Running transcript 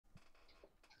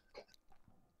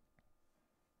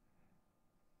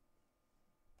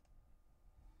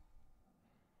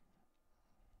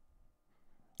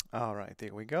All right,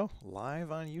 there we go.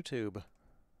 Live on YouTube.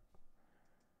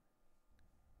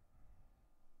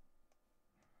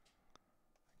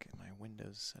 Get my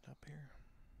windows set up here.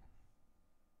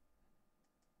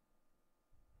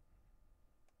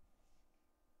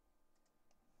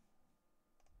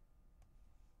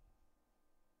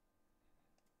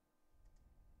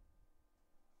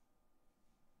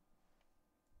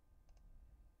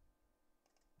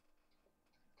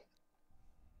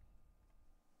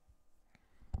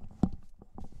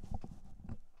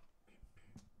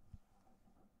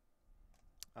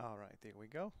 All right, there we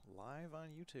go. Live on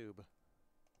YouTube.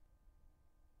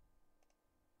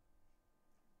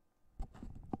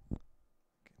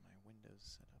 Get my windows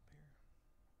set up here.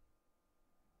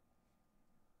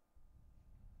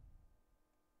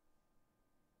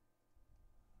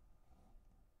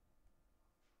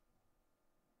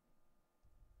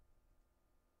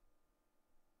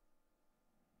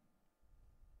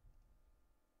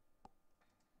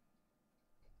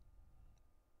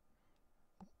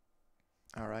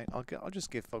 All right, I'll just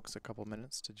give folks a couple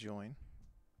minutes to join.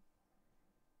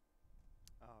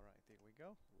 All right, there we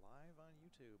go. Live on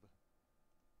YouTube.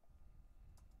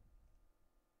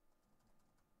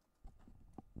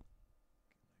 Get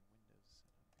my windows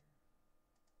set up here.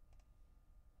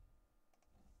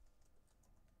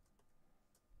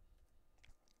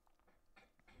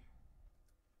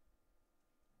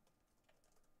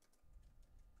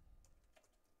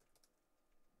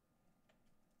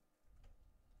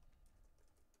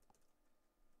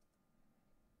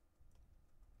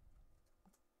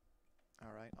 All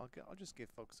right, I'll just give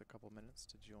folks a couple minutes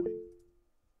to join. All right,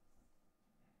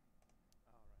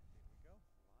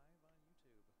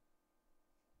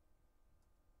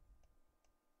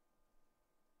 there we go. Live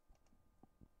on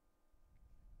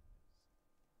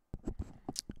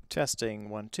YouTube. Testing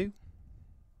 1 2.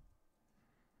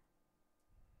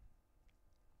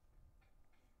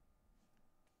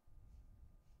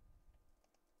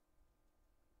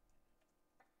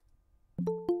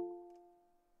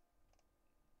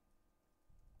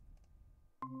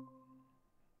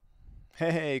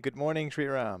 Hey, good morning,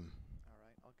 Sriram. All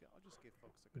right, I'll just give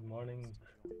folks a Good couple morning. minutes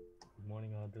to join. Good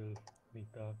morning, Adil,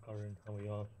 Meeta, Karan. How are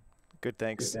you all? Good,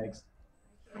 thanks.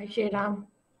 Hi, Shriram.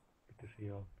 Good to see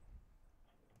you all.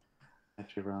 Hi,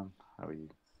 Shriram. How are you?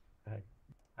 Hi.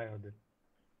 Hi, Adil.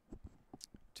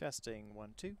 Testing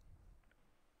 1 2.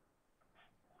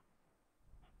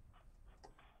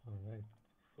 All right.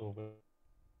 So,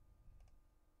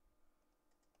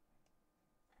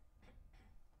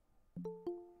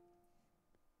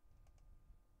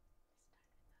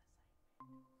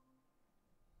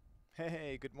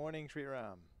 Hey, good morning,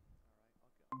 Sriram.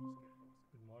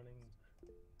 good morning.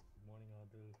 Good morning,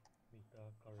 Adil,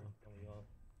 Meeta, Karan. How are you all?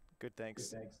 Good,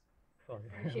 thanks. Sorry, Hi,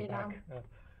 I'm Shriram. back.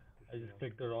 I just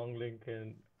clicked the wrong link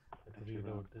and had to Hi, Shriram.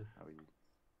 reload this. How are you?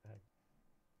 Hi.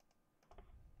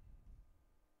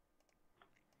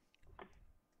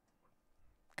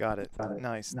 Got it.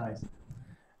 Nice.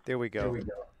 There we go.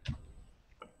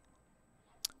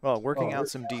 Well, working out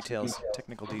some details,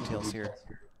 technical details here.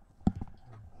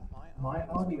 My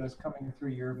audio is coming through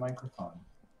your microphone.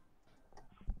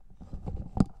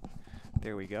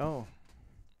 There we go.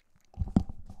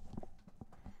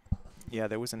 Yeah,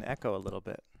 there was an echo a little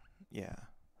bit. Yeah.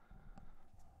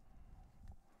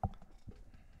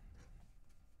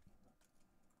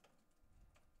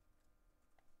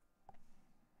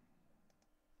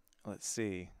 Let's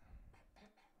see.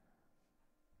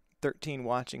 13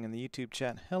 watching in the YouTube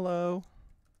chat. Hello.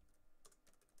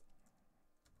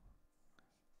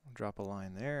 I'll drop a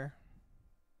line there.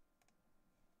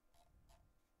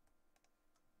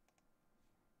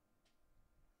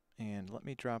 And let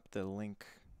me drop the link.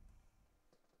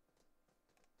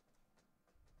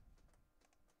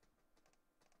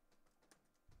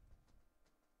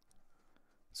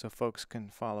 So folks can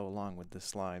follow along with the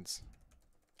slides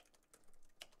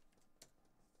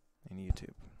in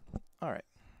YouTube. All right.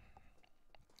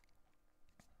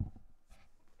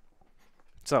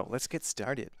 So let's get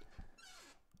started.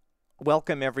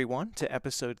 Welcome everyone to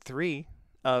episode 3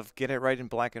 of Get It Right in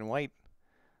Black and White.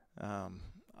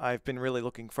 I've been really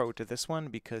looking forward to this one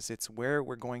because it's where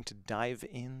we're going to dive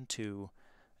into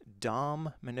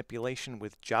DOM manipulation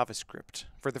with JavaScript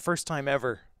for the first time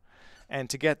ever. And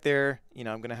to get there, I'm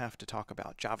going to have to talk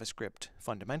about JavaScript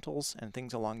fundamentals and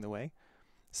things along the way.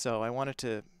 So I wanted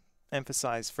to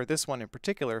emphasize for this one in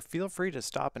particular, feel free to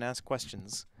stop and ask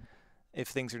questions if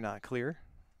things are not clear.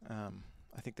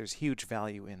 I think there's huge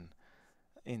value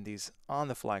in these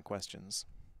on-the-fly questions.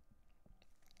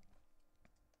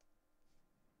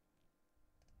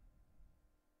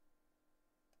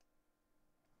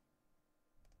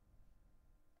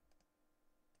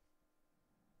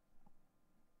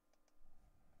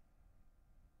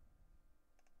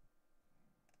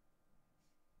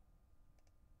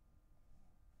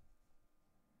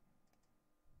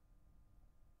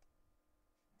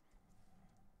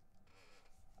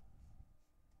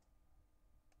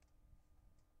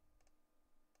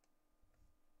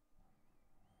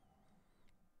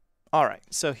 All right,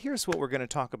 so here's what we're going to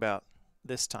talk about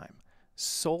this time.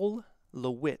 Sol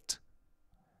LeWitt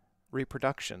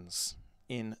reproductions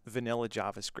in vanilla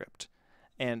JavaScript.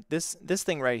 And this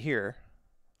thing right here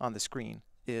on the screen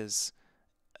is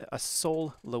a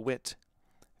Sol LeWitt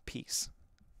piece.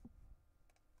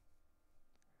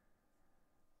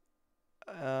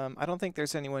 I don't think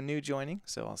there's anyone new joining,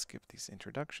 so I'll skip these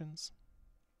introductions.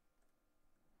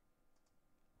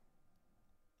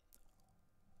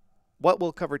 What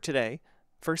we'll cover today,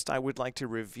 first I would like to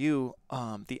review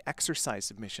the exercise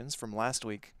submissions from last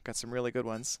week. Got some really good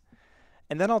ones.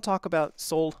 And then I'll talk about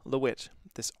Sol LeWitt,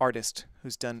 this artist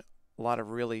who's done a lot of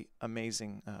really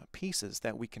amazing pieces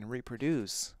that we can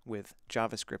reproduce with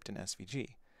JavaScript and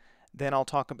SVG. Then I'll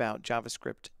talk about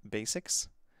JavaScript basics,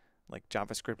 like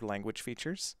JavaScript language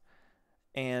features.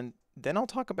 And then I'll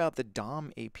talk about the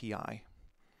DOM API.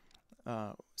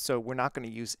 So we're not going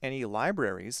to use any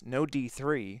libraries, no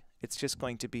D3. It's just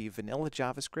going to be vanilla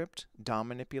JavaScript, DOM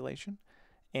manipulation.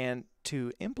 And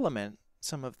to implement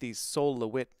some of these Sol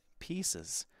LeWitt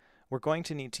pieces, we're going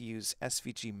to need to use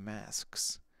SVG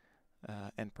masks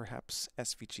and perhaps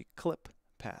SVG clip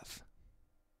path.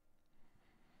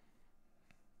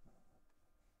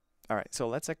 All right, so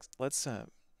let's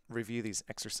review these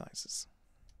exercises.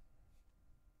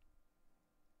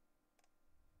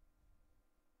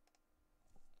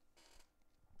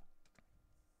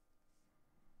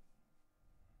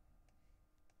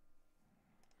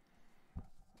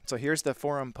 So here's the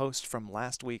forum post from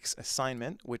last week's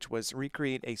assignment, which was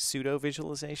recreate a pseudo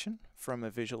visualization from a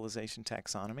visualization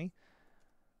taxonomy.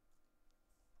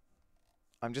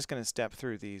 I'm just going to step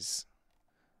through these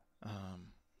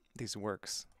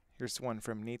works. Here's one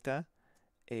from Nita,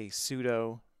 a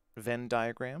pseudo Venn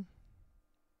diagram.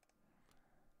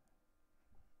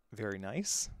 Very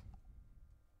nice.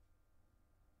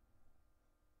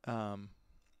 Oh,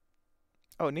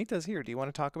 Nita's here. Do you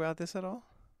want to talk about this at all?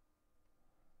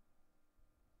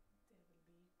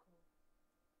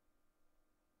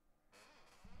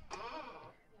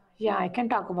 Yeah, I can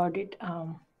talk about it.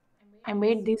 I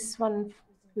made this one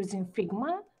using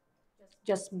Figma,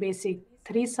 just basic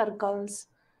 3 circles,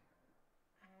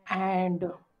 and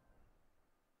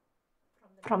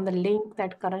from the link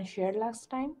that Karan shared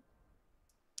last time,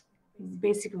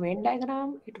 basic Venn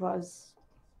diagram. It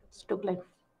took like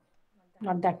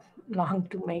not that long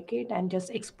to make it, and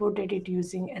just exported it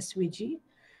using SVG.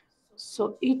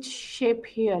 So each shape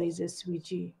here is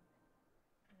SVG,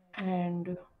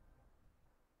 and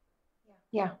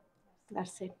yeah,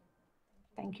 that's it.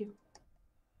 Thank you.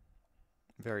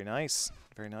 Very nice.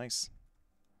 Very nice.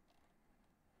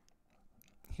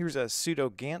 Here's a pseudo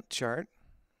Gantt chart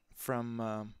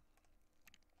from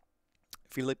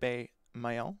Philippe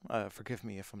Maillon. Forgive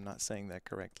me if I'm not saying that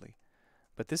correctly.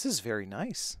 But this is very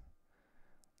nice.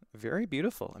 Very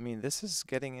beautiful. I mean, this is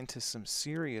getting into some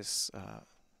serious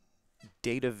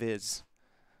data viz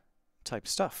type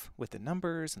stuff with the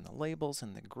numbers and the labels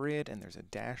and the grid, and there's a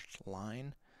dashed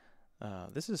line.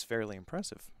 This is fairly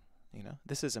impressive. You know,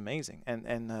 this is amazing.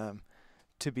 And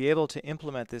to be able to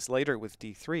implement this later with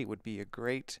D3 would be a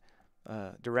great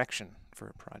direction for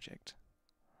a project.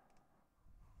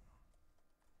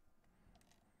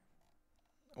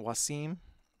 Wasim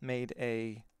made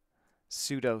a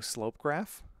pseudo slope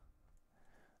graph.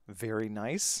 Very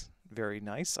nice. Very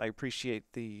nice. I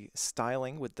appreciate the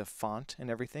styling with the font and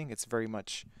everything. It's very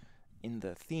much in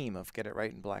the theme of Get It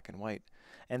Right in Black and White.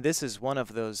 And this is one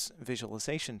of those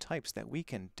visualization types that we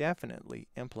can definitely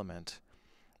implement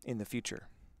in the future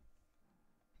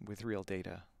with real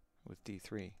data with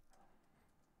D3.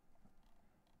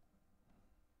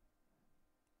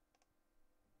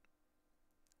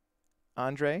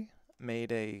 Andre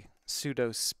made a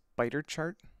pseudo spider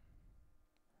chart.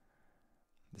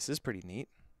 This is pretty neat.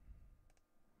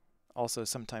 Also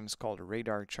sometimes called a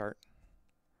radar chart,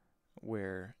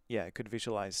 where, yeah, it could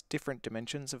visualize different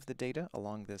dimensions of the data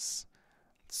along this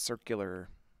circular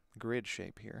grid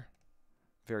shape here.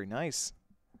 Very nice.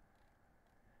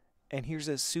 And here's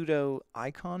a pseudo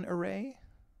icon array.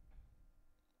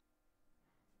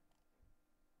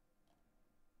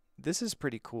 This is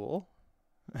pretty cool.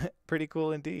 Pretty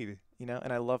cool indeed, you know,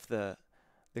 and I love the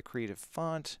creative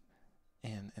font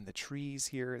and the trees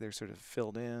here. They're sort of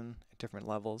filled in at different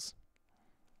levels.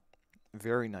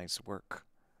 Very nice work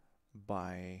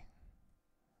by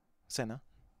Senna.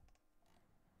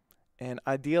 And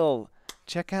Adil,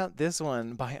 check out this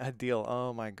one by Adil.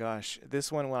 Oh my gosh.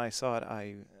 This one, when I saw it,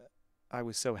 I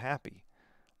was so happy.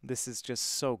 This is just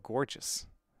so gorgeous.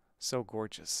 So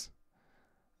gorgeous.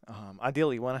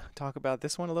 Adil, you want to talk about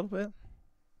this one a little bit?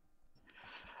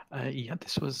 Yeah,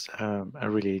 this was a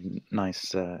really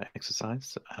nice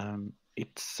exercise.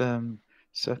 It's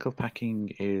circle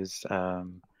packing is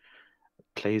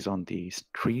plays on the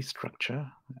tree structure,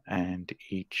 and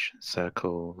each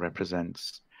circle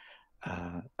represents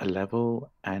a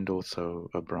level and also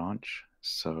a branch.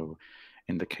 So,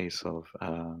 in the case of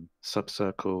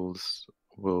subcircles,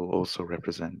 will also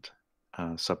represent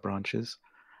sub-branches,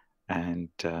 and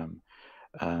um,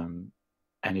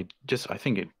 it just I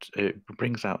think it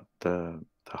brings out the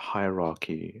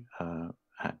hierarchy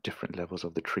at different levels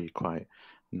of the tree quite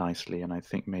nicely. And I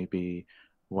think maybe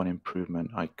one improvement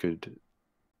I could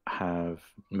have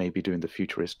maybe do in the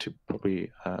future is to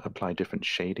probably apply different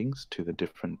shadings to the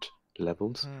different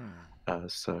levels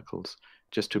circles,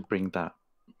 just to bring that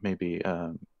maybe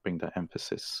bring that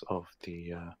emphasis of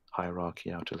the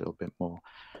hierarchy out a little bit more.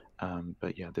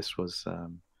 But yeah, this was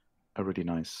a really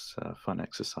nice, fun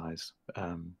exercise,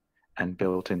 and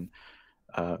built in.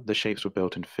 The shapes were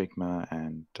built in Figma,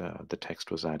 and the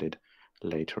text was added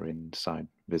later inside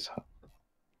VizHub.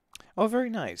 Oh, very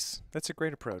nice. That's a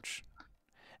great approach.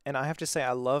 And I have to say,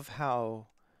 I love how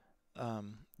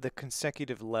the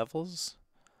consecutive levels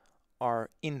are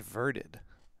inverted.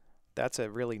 That's a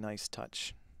really nice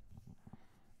touch.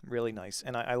 Really nice.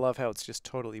 And I love how it's just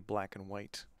totally black and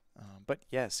white. But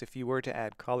yes, if you were to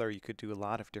add color, you could do a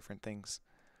lot of different things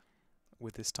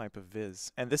with this type of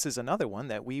viz. And this is another one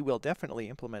that we will definitely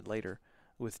implement later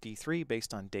with D3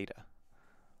 based on data.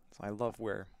 So I love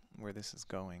where this is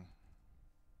going.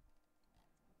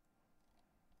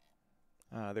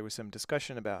 There was some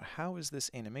discussion about how is this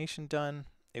animation done.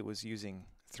 It was using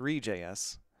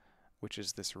Three.js, which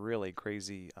is this really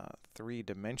crazy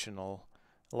three-dimensional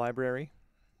library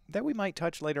that we might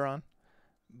touch later on.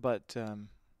 But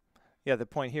yeah, the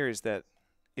point here is that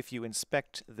if you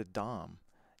inspect the DOM,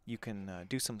 you can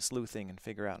do some sleuthing and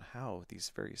figure out how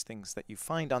these various things that you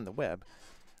find on the web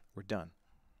were done.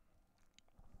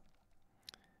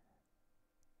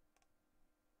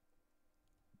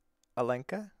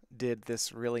 Alenka did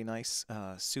this really nice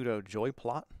pseudo joy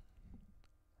plot.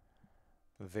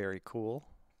 Very cool.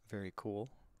 Very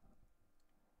cool.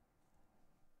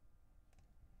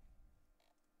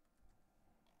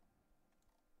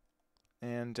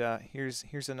 And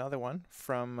here's another one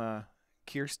from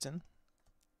Kirsten.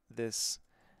 This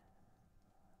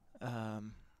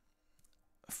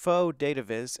faux data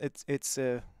viz. It's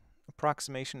a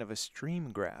approximation of a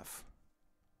stream graph.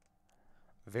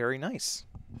 Very nice.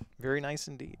 Very nice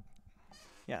indeed.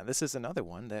 Yeah, this is another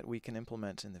one that we can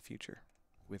implement in the future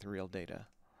with real data.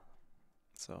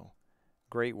 So,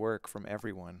 great work from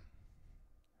everyone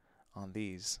on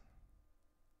these.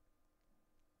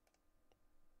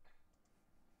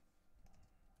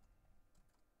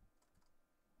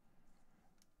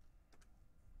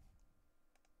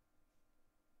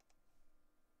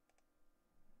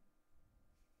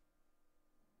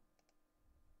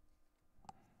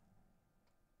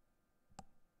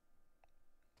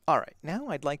 All right, now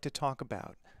I'd like to talk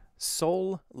about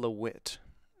Sol LeWitt.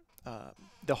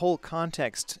 The whole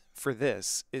context for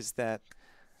this is that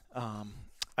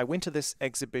I went to this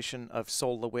exhibition of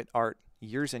Sol LeWitt art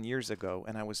years and years ago,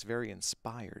 and I was very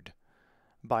inspired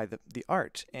by the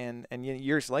art. And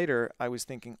years later, I was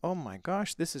thinking, oh my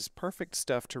gosh, this is perfect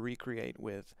stuff to recreate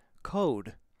with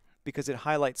code, because it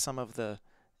highlights some of the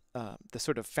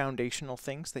sort of foundational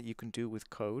things that you can do with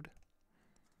code.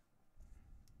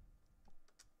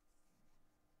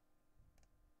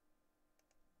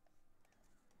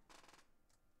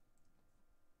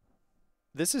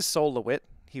 This is Sol LeWitt.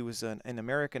 He was an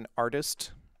American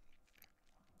artist,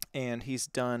 and he's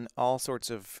done all sorts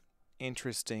of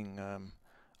interesting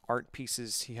art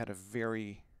pieces. He had a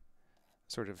very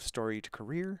sort of storied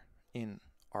career in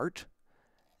art,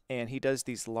 and he does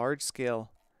these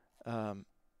large-scale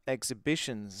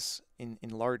exhibitions in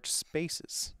large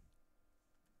spaces.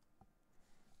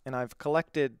 And I've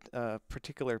collected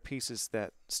particular pieces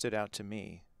that stood out to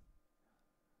me.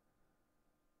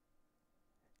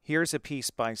 Here's a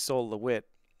piece by Sol LeWitt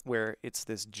where it's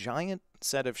this giant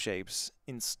set of shapes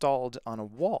installed on a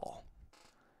wall.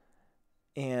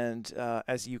 And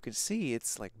as you can see,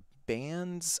 it's like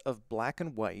bands of black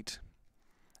and white,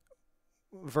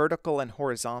 vertical and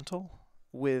horizontal,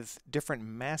 with different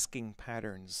masking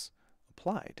patterns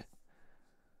applied.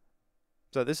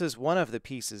 So this is one of the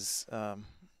pieces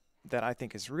that I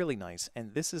think is really nice,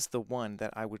 and this is the one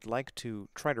that I would like to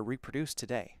try to reproduce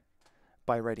today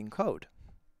by writing code.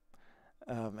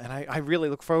 And I really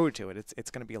look forward to it.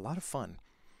 It's going to be a lot of fun.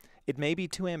 It may be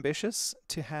too ambitious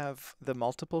to have the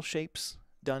multiple shapes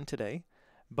done today,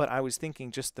 but I was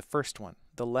thinking just the first one,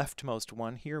 the leftmost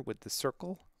one here with the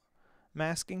circle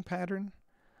masking pattern.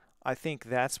 I think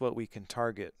that's what we can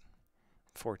target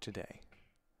for today.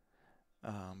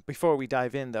 Before we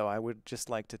dive in, though, I would just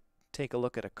like to take a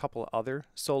look at a couple other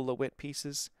Sol LeWitt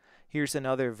pieces. Here's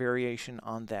another variation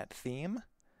on that theme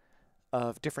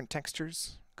of different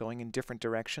textures going in different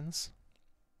directions.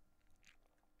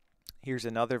 Here's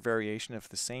another variation of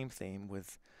the same theme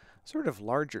with sort of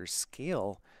larger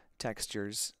scale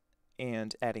textures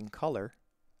and adding color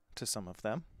to some of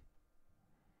them.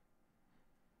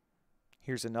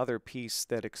 Here's another piece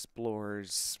that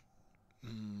explores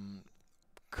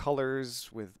colors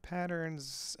with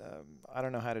patterns. I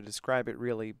don't know how to describe it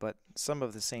really, but some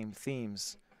of the same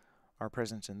themes are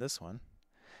present in this one.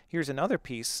 Here's another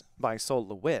piece by Sol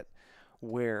LeWitt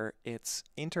where it's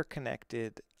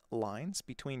interconnected lines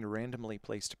between randomly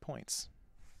placed points.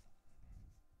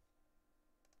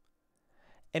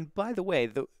 And by the way,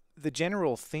 the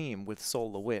general theme with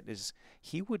Sol LeWitt is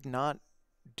he would not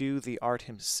do the art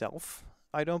himself,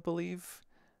 I don't believe.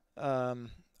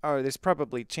 Or there's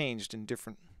probably changed in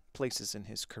different places in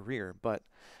his career, but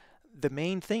the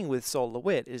main thing with Sol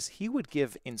LeWitt is he would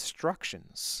give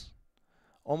instructions,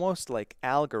 almost like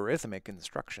algorithmic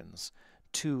instructions,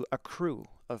 to a crew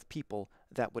of people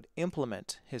that would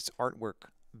implement his artwork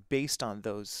based on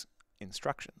those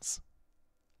instructions.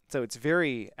 So it's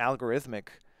very algorithmic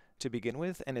to begin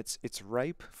with, and it's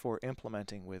ripe for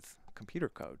implementing with computer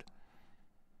code.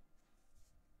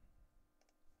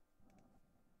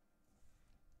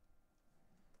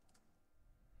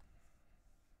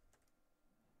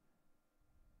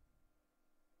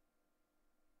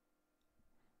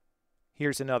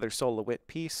 Here's another Sol LeWitt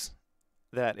piece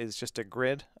that is just a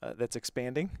grid that's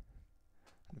expanding.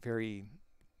 Very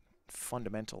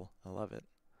fundamental. I love it.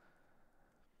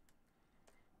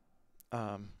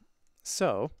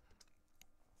 So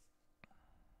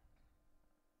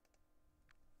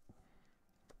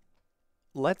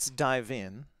let's dive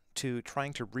in to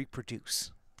trying to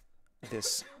reproduce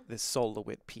this Sol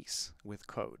LeWitt piece with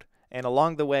code. And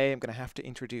along the way, I'm going to have to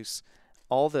introduce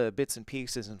all the bits and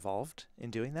pieces involved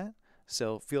in doing that.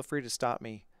 So feel free to stop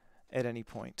me at any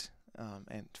point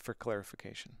and for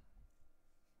clarification.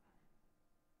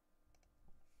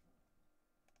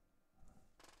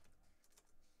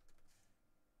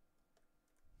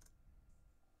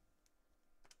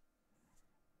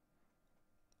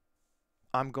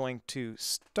 I'm going to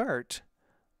start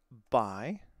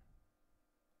by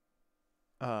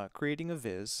creating a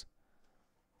viz.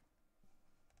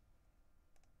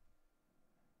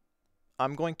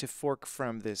 I'm going to fork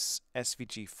from this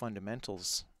SVG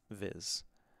fundamentals viz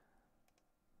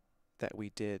that we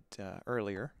did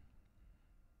earlier.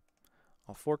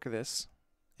 I'll fork this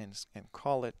and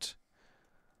call it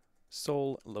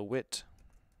Sol LeWitt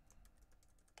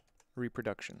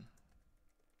reproduction.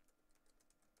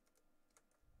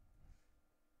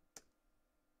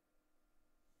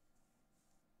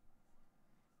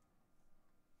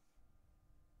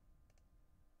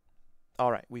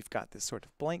 All right, we've got this sort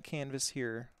of blank canvas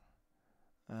here.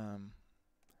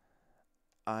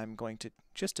 I'm going to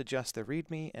just adjust the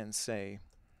README and say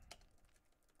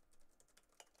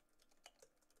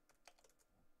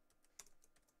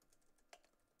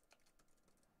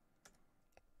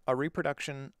a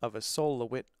reproduction of a Sol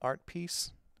LeWitt art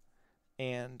piece,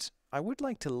 and I would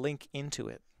like to link into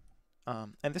it.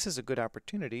 And this is a good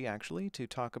opportunity, actually, to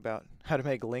talk about how to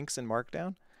make links in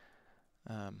Markdown.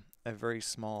 A very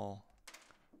small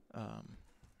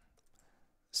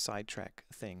sidetrack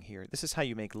thing here. This is how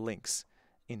you make links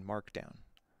in Markdown.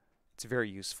 It's very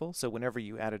useful. So whenever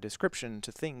you add a description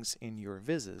to things in your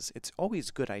vizzes, it's always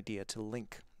a good idea to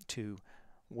link to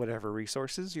whatever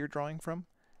resources you're drawing from.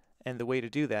 And the way to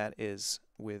do that is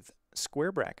with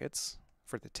square brackets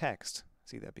for the text.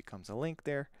 See, that becomes a link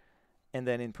there. And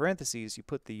then in parentheses, you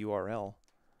put the URL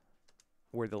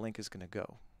where the link is going to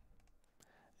go.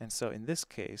 And so in this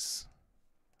case,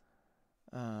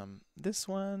 this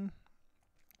one,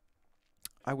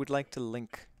 I would like to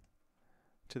link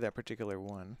to that particular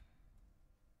one.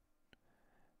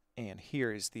 And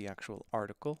here is the actual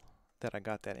article that I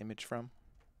got that image from.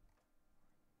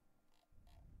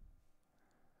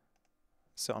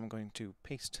 So I'm going to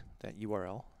paste that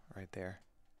URL right there.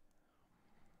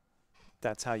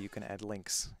 That's how you can add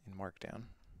links in Markdown.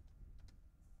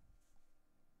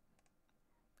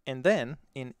 And then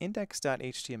in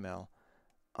index.html,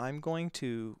 I'm going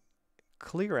to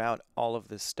clear out all of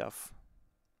this stuff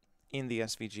in the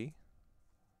SVG.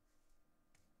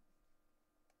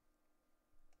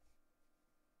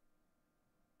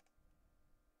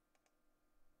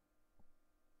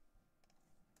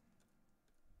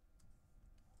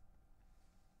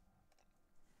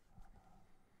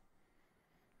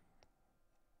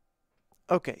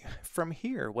 Okay, from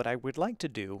here, what I would like to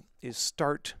do is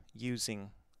start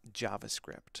using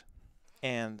JavaScript.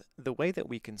 And the way that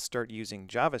we can start using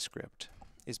JavaScript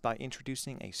is by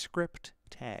introducing a script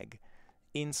tag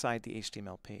inside the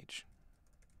HTML page.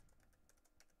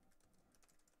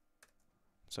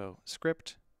 So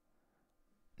script,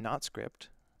 not script,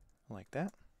 like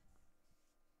that.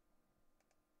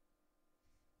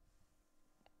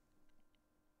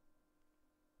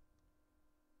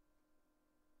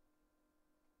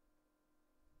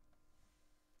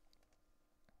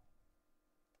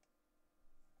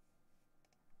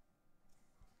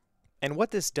 And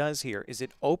what this does here is it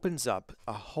opens up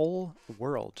a whole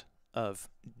world of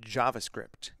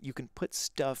JavaScript. You can put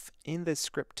stuff in this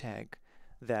script tag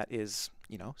that is,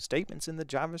 statements in the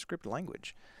JavaScript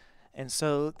language. And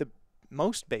so the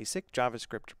most basic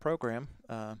JavaScript program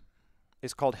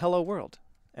is called Hello World,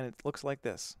 and it looks like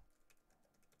this.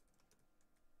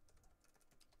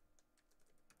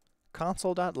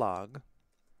 Console.log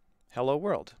hello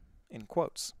world in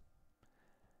quotes.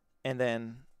 And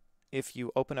then if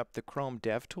you open up the Chrome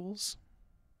DevTools,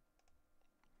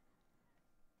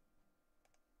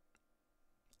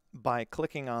 by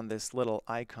clicking on this little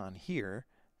icon here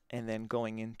and then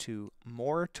going into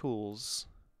More Tools,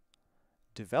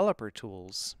 Developer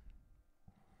Tools.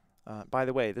 By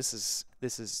the way, this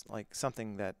is like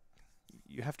something that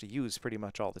you have to use pretty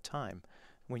much all the time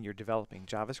when you're developing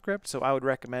JavaScript. So I would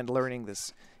recommend learning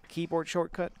this keyboard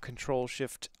shortcut,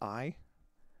 Control-Shift-I.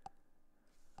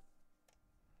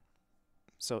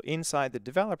 So inside the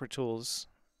Developer Tools,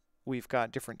 we've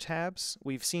got different tabs.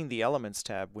 We've seen the Elements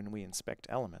tab when we inspect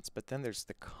elements, but then there's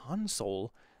the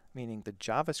console, meaning the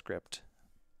JavaScript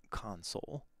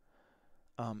console.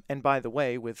 And by the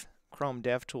way, with Chrome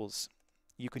DevTools,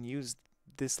 you can use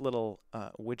this little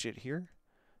widget here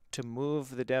to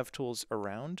move the DevTools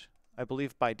around. I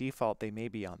believe by default they may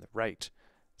be on the right,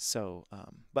 so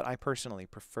but I personally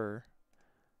prefer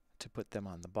to put them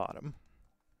on the bottom.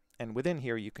 And within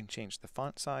here you can change the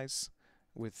font size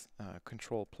with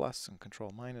Control plus and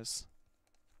Control minus.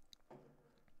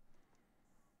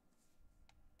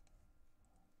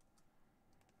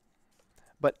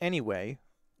 But anyway,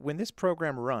 when this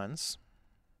program runs,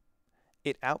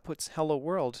 it outputs Hello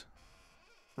World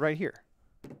right here.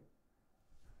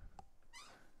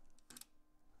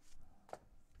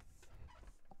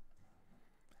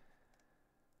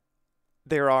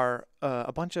 There are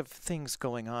a bunch of things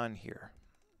going on here.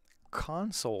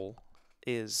 Console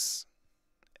is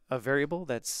a variable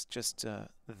that's just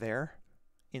there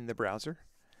in the browser.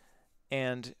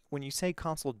 And when you say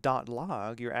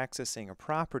console.log, you're accessing a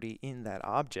property in that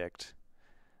object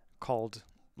called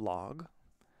log.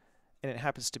 And it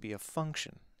happens to be a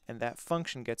function. And that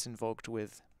function gets invoked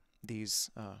with these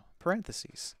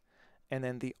parentheses. And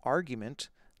then the argument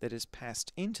that is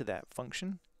passed into that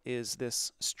function is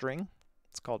this string.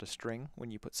 It's called a string when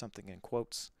you put something in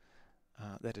quotes.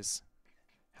 That is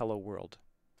hello world.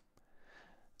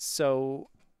 So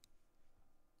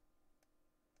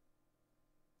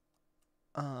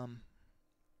at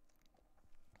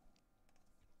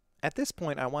this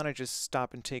point, I want to just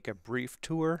stop and take a brief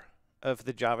tour of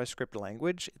the JavaScript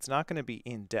language. It's not going to be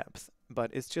in depth, but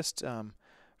it's just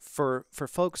for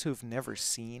folks who've never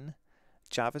seen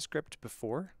JavaScript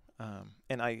before.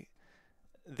 And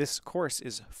this course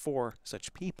is for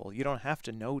such people. You don't have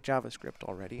to know JavaScript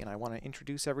already, and I want to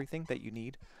introduce everything that you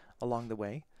need along the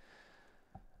way.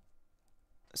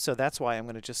 So that's why I'm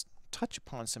going to just touch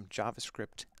upon some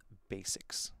JavaScript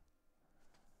basics.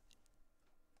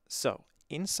 So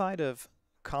inside of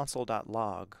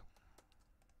console.log,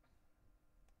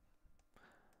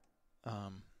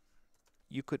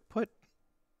 you could put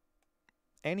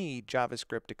any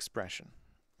JavaScript expression,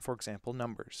 for example,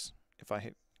 numbers. If I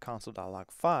hit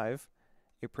console.log 5,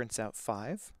 it prints out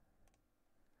 5.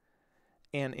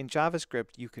 And in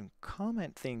JavaScript, you can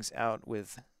comment things out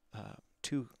with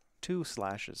two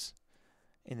slashes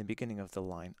in the beginning of the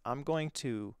line. I'm going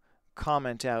to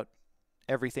comment out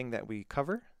everything that we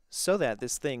cover so that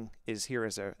this thing is here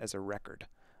as a record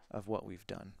of what we've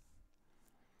done.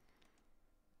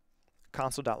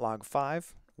 Console.log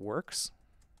 5 works.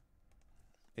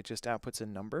 It just outputs a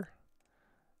number.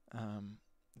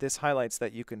 This highlights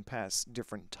that you can pass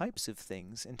different types of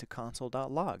things into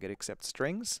console.log. It accepts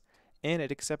strings and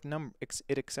it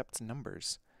accepts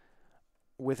numbers.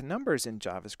 With numbers in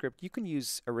JavaScript, you can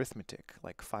use arithmetic,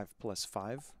 like 5 plus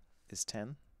 5 is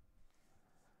 10.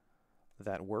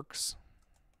 That works.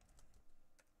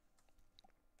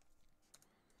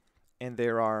 And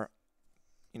there are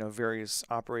various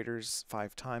operators.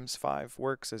 5 times 5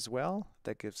 works as well.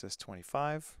 That gives us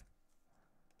 25.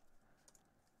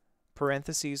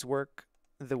 Parentheses work.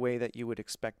 the way that you would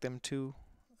expect them to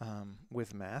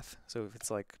with math. So if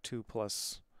it's like 2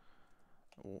 plus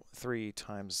 3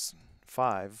 times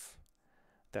 5,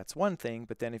 that's one thing,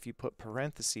 but then if you put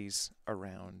parentheses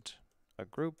around a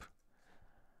group,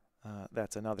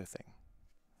 that's another thing.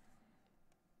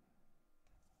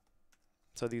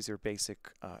 So these are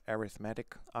basic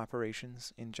arithmetic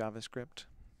operations in JavaScript.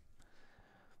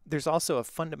 There's also a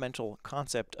fundamental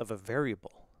concept of a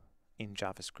variable in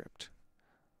JavaScript.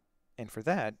 And for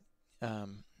that,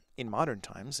 in modern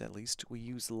times at least, we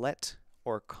use let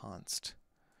or const.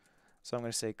 So I'm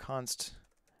going to say const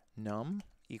num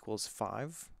equals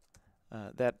 5.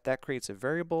 That creates a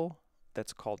variable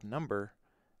that's called number,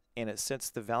 and it sets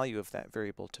the value of that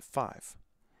variable to 5.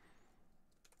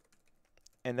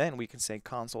 And then we can say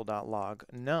console.log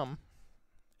num,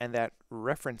 and that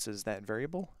references that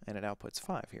variable, and it outputs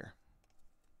 5 here.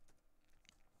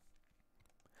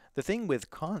 The thing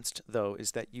with const, though,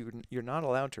 is that you're not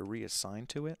allowed to reassign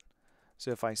to it.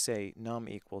 So if I say num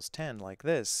equals 10 like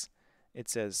this, it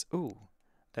says, ooh,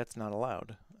 that's not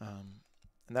allowed. And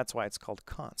that's why it's called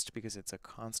const, because it's a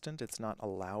constant. It's not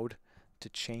allowed to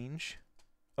change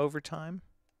over time.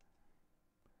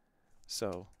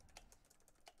 So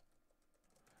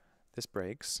this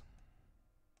breaks.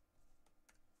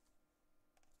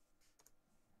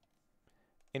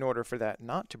 In order for that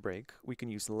not to break, we can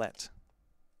use let.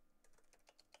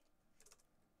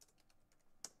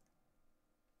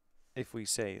 If we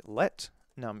say let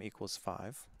num equals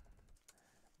 5,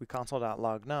 we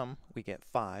console.log num, we get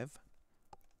 5,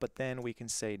 but then we can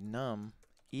say num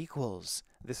equals.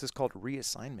 This is called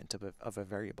reassignment of a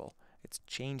variable. It's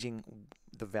changing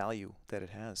the value that it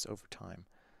has over time.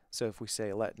 So if we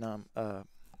say let num,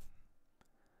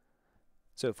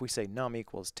 so if we say num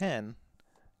equals 10,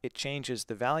 it changes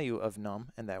the value of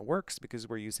num, and that works because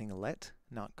we're using let,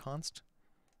 not const,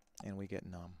 and we get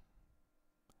num.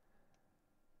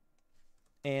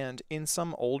 And in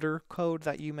some older code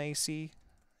that you may see,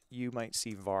 you might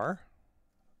see var.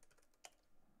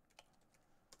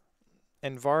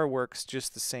 And var works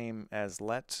just the same as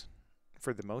let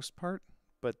for the most part,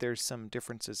 but there's some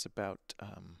differences about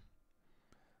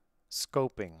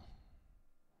scoping,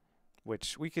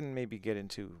 which we can maybe get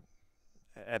into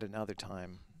at another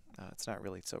time. It's not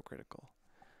really so critical.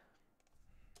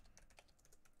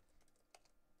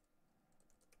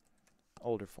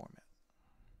 Older format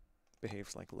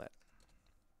behaves like let.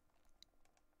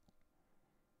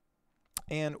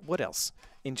 And what else?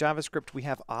 In JavaScript, we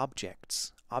have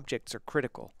objects. Objects are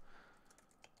critical.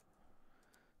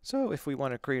 So if we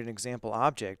want to create an example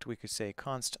object, we could say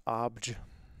const obj,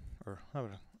 or I'll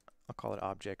call it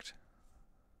object.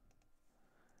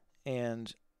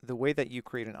 And the way that you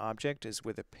create an object is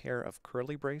with a pair of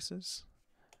curly braces.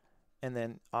 And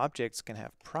then objects can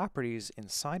have properties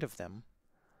inside of them,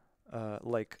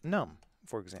 like num,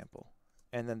 for example.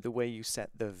 And then the way you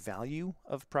set the value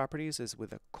of properties is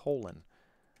with a colon,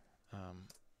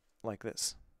 like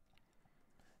this.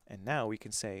 And now we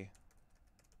can say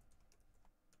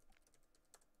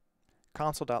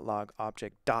console.log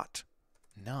object dot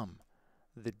num.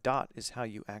 The dot is how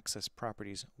you access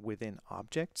properties within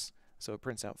objects. So it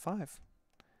prints out 5,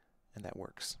 and that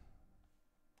works.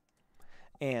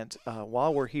 And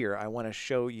while we're here, I want to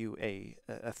show you a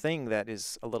thing that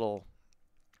is a little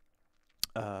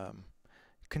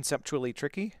conceptually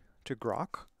tricky to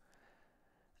grok,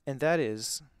 and that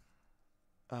is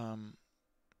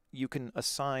you can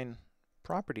assign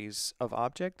properties of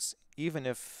objects even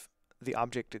if the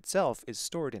object itself is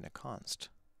stored in a const.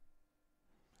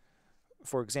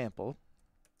 For example,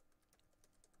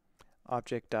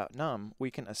 object.num,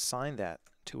 we can assign that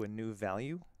to a new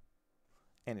value,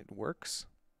 and it works.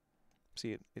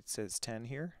 See, it says 10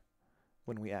 here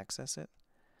when we access it.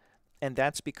 And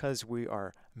that's because we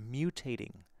are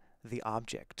mutating the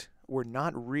object. We're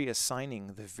not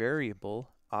reassigning the variable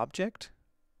object,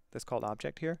 that's called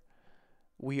object here.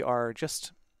 We are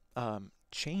just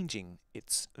changing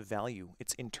its value,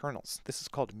 its internals. This is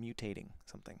called mutating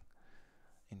something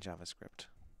in JavaScript.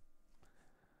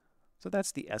 So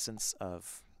that's the essence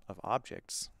of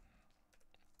objects.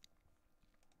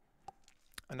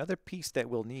 Another piece that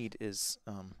we'll need is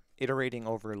iterating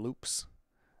over loops,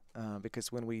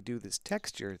 because when we do this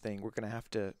texture thing, we're going to have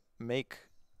to make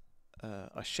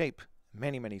a shape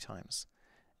many, many times.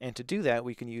 And to do that,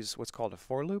 we can use what's called a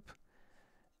for loop.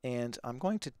 And I'm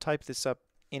going to type this up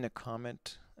in a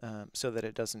comment so that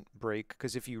it doesn't break,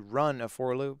 because if you run a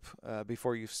for loop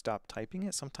before you stop typing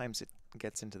it, sometimes it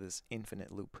gets into this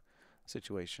infinite loop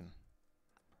situation.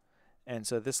 And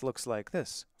so this looks like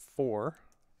this. For,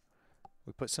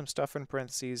 we put some stuff in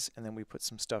parentheses, and then we put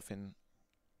some stuff in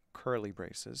curly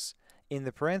braces. In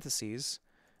the parentheses,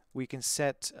 we can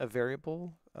set a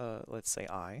variable, let's say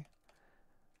I,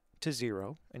 to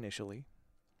 0 initially,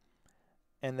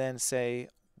 and then say,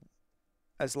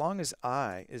 as long as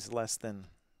I is less than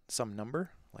some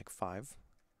number, like 5,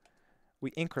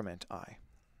 we increment I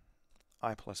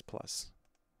plus plus.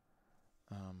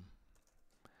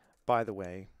 By the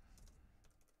way,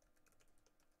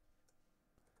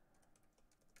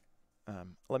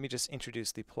 let me just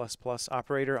introduce the plus plus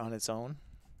operator on its own.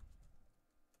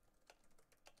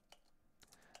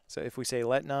 So if we say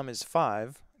let num is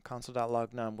 5,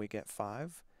 console.log num, we get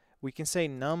 5. We can say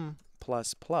num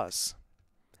plus plus.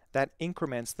 That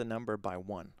increments the number by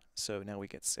 1. So now we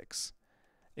get 6.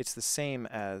 It's the same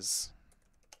as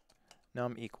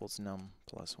num equals num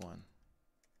plus 1.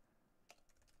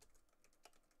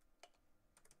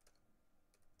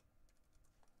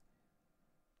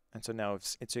 And so now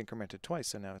it's incremented twice,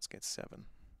 so now it gets 7.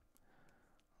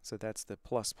 So that's the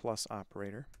plus plus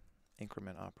operator,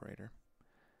 increment operator.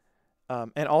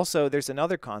 And also there's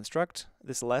another construct,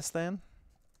 this less than.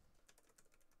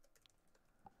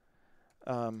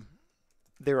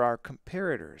 There are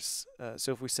comparators.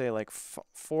 So if we say like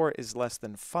 4 is less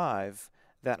than 5,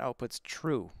 that outputs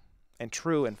true. And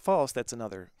true and false, that's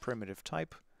another primitive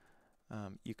type.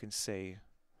 You can say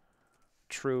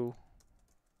true,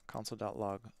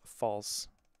 console.log false.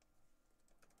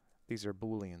 These are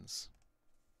booleans.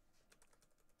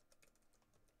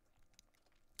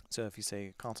 So if you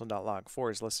say console.log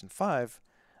 4 is less than 5,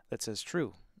 that says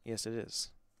true. Yes, it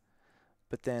is.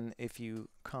 But then if you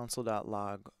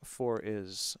console.log 4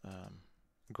 is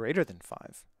greater than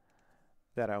 5,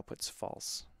 that outputs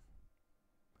false.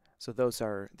 So those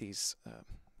are these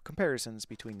comparisons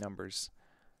between numbers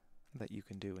that you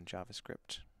can do in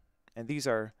JavaScript. And these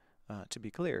are, to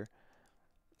be clear,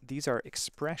 these are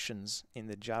expressions in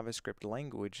the JavaScript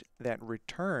language that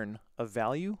return a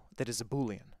value that is a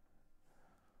Boolean.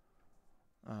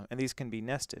 And these can be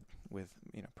nested with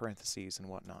parentheses and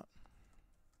whatnot.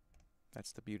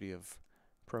 That's the beauty of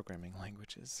programming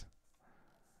languages.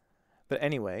 But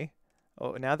anyway,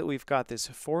 now that we've got this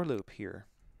for loop here,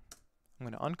 I'm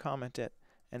going to uncomment it,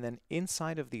 and then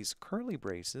inside of these curly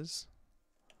braces,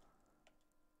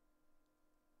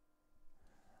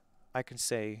 I can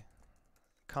say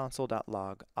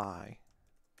console.log I,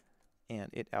 and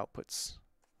it outputs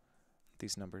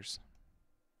these numbers.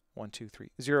 1, 2, 3,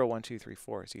 0, 1, 2, 3,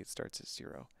 4. See, it starts at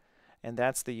 0. And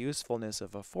that's the usefulness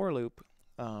of a for loop.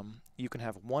 You can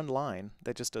have one line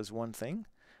that just does one thing,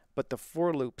 but the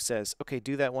for loop says, okay,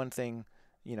 do that one thing,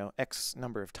 X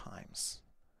number of times.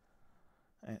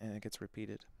 And it gets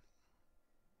repeated.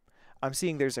 I'm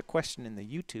seeing there's a question in the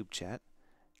YouTube chat.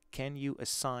 Can you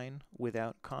assign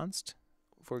without const?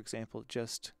 For example,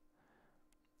 just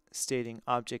stating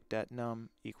object.num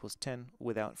equals 10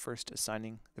 without first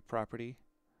assigning the property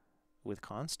with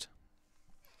const.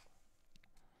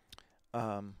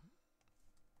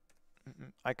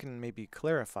 I can maybe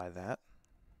clarify that.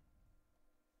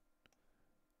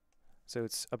 So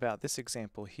it's about this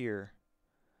example here.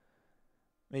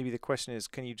 Maybe the question is,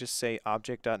 can you just say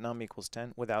object.num equals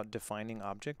 10 without defining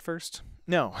object first?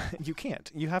 No, you can't.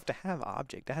 You have to have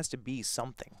object. It has to be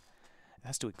something. It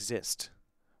has to exist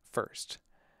first.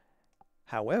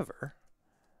 However,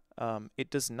 it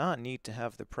does not need to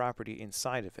have the property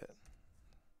inside of it.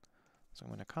 So I'm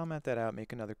going to comment that out,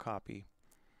 make another copy.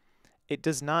 It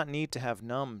does not need to have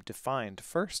num defined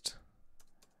first.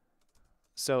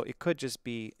 So it could just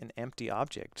be an empty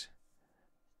object,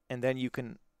 and then you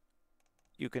can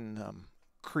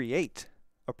create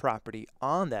a property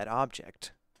on that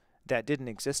object that didn't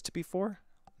exist before,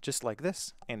 just like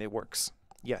this, and it works.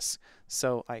 Yes.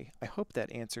 So I hope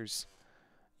that answers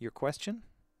your question.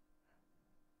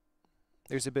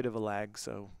 There's a bit of a lag,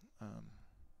 so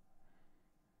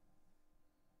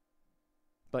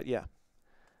but yeah,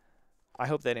 I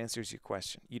hope that answers your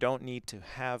question. You don't need to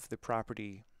have the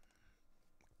property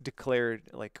declared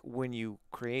like when you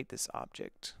create this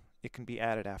object. It can be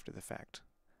added after the fact.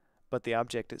 But the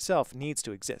object itself needs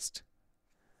to exist.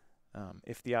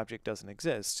 If the object doesn't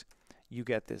exist, you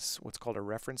get this, what's called a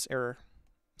reference error.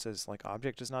 It says like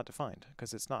object is not defined,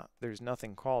 because it's not. There's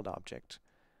nothing called object.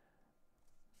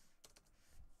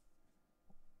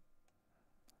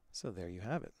 So there you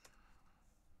have it.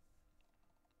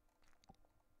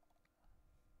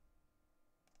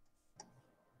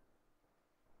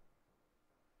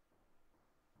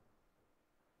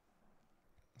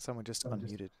 Someone just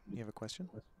unmuted. You have a question?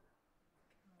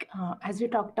 As we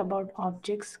talked about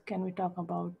objects, can we talk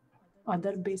about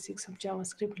other basics of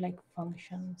JavaScript like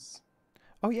functions?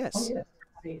 Oh, yes.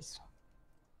 Arrays.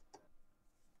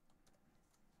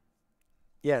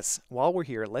 Yes, while we're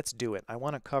here, let's do it. I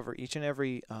want to cover each and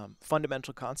every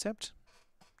fundamental concept,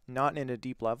 not in a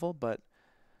deep level, but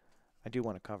I do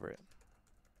want to cover it.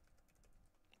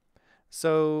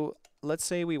 So let's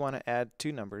say we want to add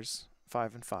two numbers,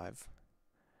 5 and 5.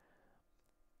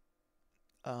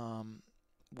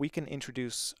 We can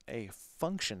introduce a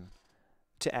function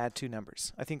to add two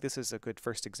numbers. I think this is a good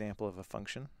first example of a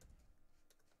function.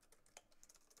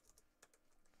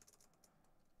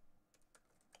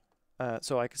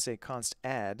 So I could say const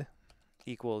add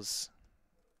equals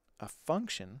a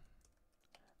function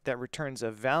that returns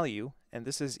a value, and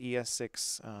this is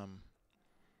ES6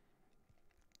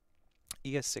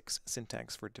 ES6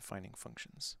 syntax for defining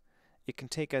functions. It can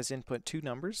take as input two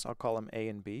numbers, I'll call them A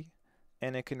and B,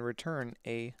 and it can return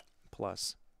A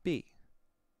plus B.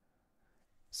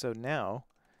 So now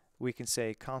we can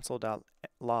say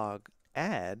console.log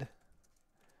add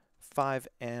 5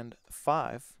 and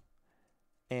 5,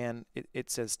 and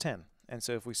it says 10. And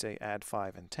so if we say add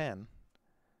 5 and 10,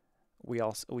 we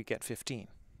get 15.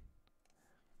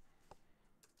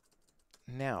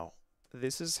 Now,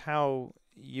 this is how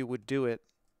you would do it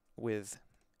with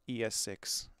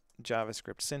ES6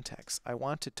 JavaScript syntax. I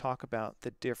want to talk about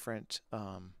the different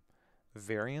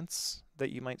variants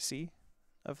that you might see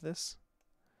of this.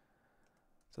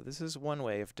 So this is one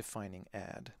way of defining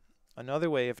add. Another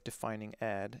way of defining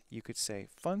add, you could say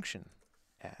function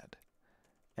add,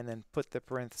 and then put the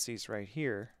parentheses right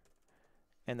here,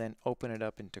 and then open it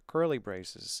up into curly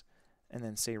braces, and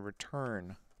then say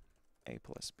return A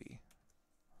plus B.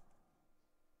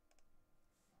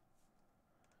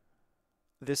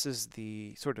 This is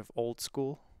the sort of old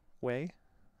school way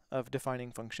of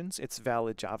defining functions. It's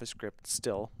valid JavaScript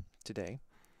still today,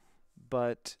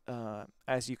 but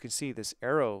as you can see, this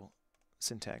arrow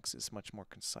syntax is much more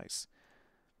concise.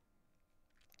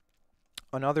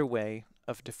 Another way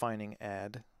of defining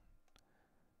add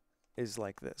is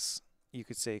like this. You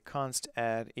could say const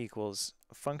add equals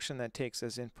a function that takes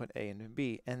as input A and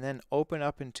B, and then open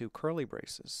up into curly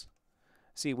braces.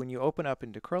 See, when you open up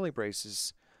into curly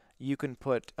braces, you can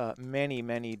put many,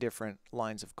 many different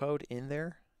lines of code in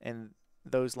there, and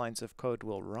those lines of code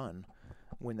will run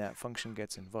when that function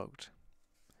gets invoked.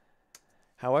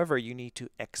 However, you need to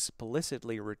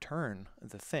explicitly return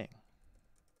the thing,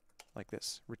 like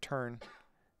this. Return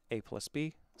A plus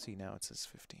B. See, now it says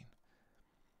 15.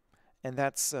 And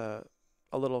that's a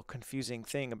little confusing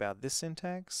thing about this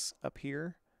syntax up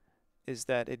here, is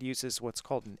that it uses what's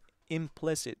called an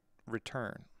implicit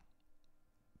return.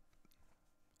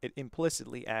 It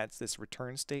implicitly adds this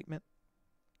return statement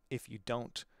if you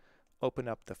don't open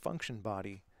up the function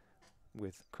body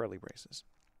with curly braces.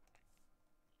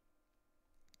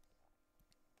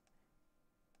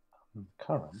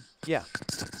 Karan, Yeah.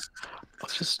 I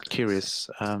was just curious,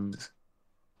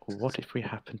 what if we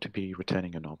happen to be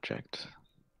returning an object?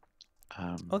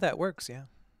 Oh, that works, yeah.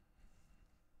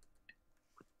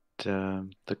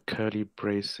 The curly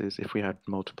braces, if we had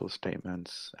multiple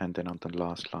statements and then on the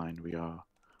last line we are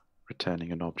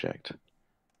returning an object,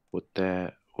 would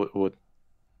that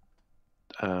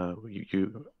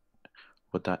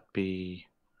be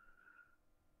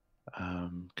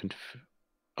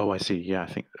oh, I see. Yeah, I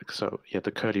think so. Yeah,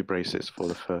 the curly braces for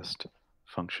the first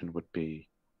function would be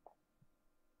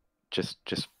just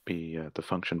be the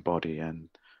function body, and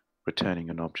returning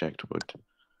an object would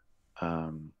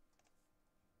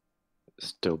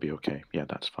still be okay. Yeah,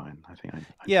 that's fine. I think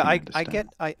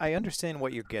I understand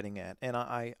what you're getting at, and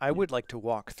I would like to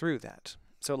walk through that.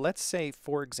 So let's say,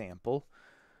 for example,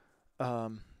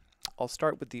 I'll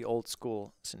start with the old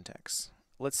school syntax.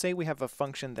 Let's say we have a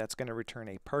function that's going to return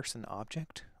a person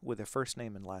object with a first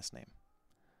name and last name.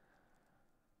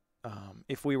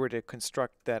 If we were to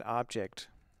construct that object,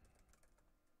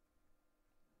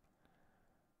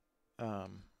 let's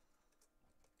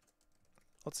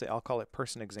say I'll call it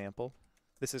person example.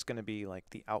 This is going to be like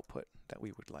the output that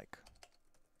we would like.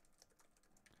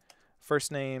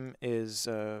 First name is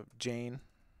Jane.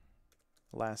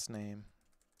 Last name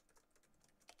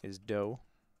is Doe.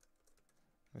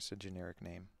 It's a generic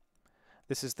name.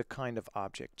 This is the kind of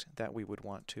object that we would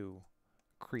want to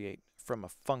create from a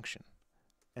function.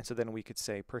 And so then we could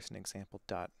say person example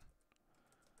dot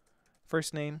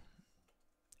first name,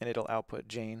 and it'll output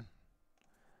Jane.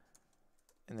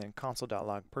 And then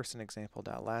console.log person example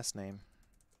dot last name.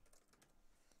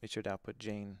 It should output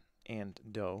Jane and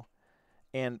Doe.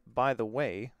 And by the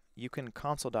way, you can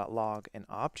console.log an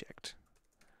object,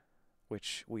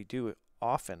 which we do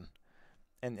often.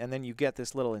 And then you get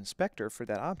this little inspector for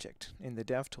that object in the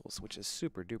DevTools, which is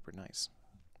super duper nice.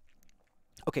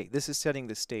 Okay, this is setting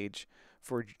the stage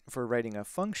for writing a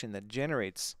function that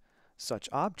generates such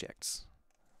objects.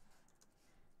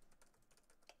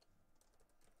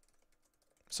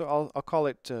 So I'll call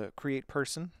it create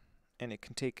person, and it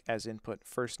can take as input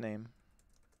first name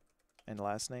and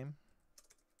last name.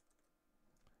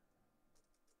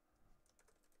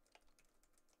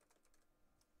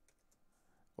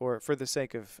 Or for the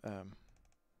sake of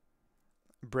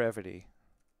brevity,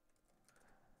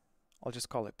 I'll just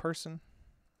call it person,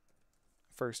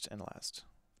 first and last.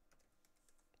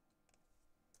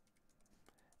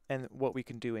 And what we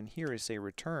can do in here is say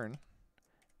return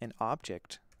an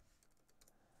object,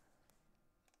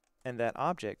 and that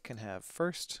object can have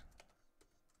first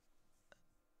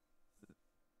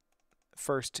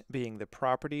being the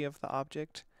property of the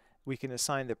object. We can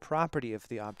assign the property of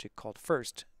the object called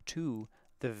first to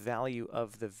the value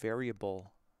of the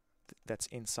variable that's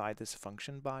inside this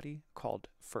function body called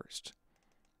first.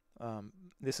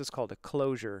 This is called a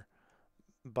closure,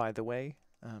 by the way.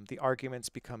 The arguments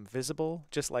become visible,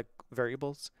 just like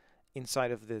variables,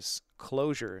 inside of this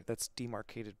closure that's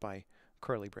demarcated by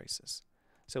curly braces.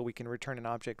 So we can return an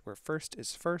object where first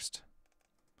is first,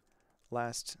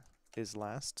 last is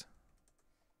last.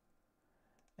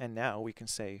 And now we can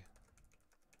say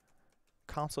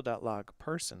console.log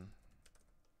person,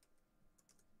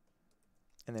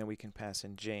 and then we can pass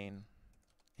in Jane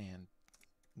and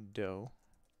Doe.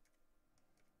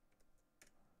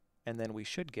 And then we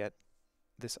should get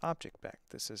this object back.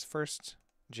 This is first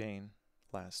Jane,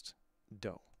 last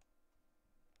Doe.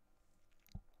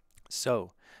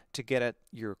 So to get at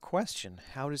your question,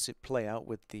 how does it play out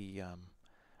with the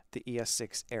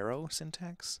ES6 arrow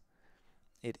syntax?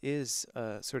 It is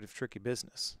a sort of tricky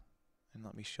business. And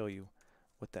let me show you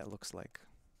what that looks like.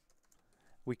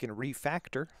 We can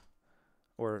refactor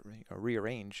or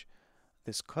rearrange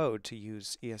this code to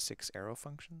use ES6 arrow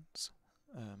functions.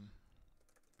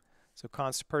 So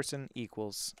const person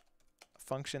equals a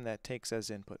function that takes as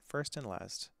input first and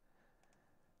last,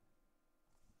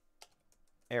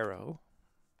 arrow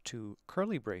to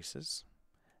curly braces,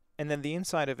 and then the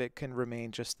inside of it can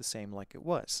remain just the same like it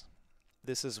was.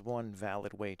 This is one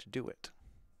valid way to do it.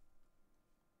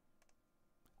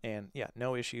 And yeah,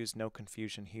 no issues, no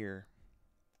confusion here.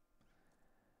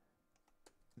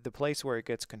 The place where it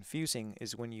gets confusing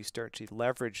is when you start to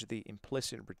leverage the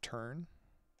implicit return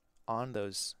on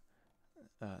those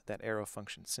that arrow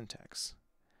function syntax.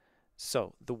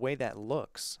 So the way that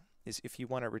looks is if you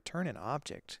want to return an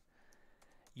object,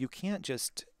 you can't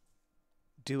just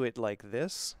do it like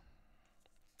this,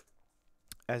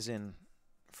 as in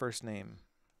first name,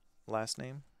 last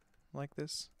name, like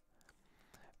this,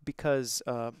 because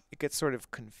it gets sort of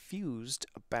confused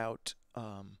about,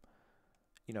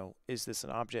 you know, is this an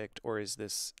object or is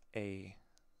this a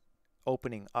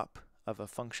opening up of a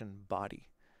function body?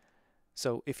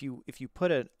 So if you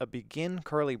put a begin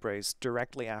curly brace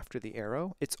directly after the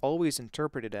arrow, it's always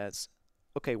interpreted as,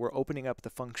 okay, we're opening up the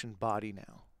function body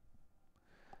now.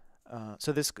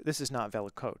 So this is not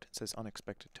valid code. It says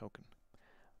unexpected token.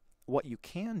 What you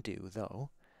can do,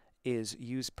 though, is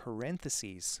use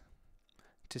parentheses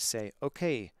to say,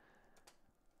 okay,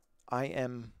 I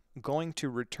am going to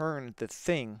return the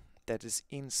thing that is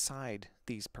inside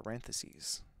these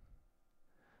parentheses.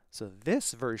 So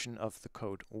this version of the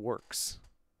code works.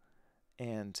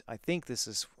 And I think this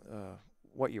is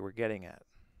what you were getting at.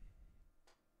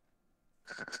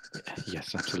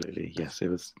 Yes, absolutely. Yes, it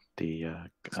was the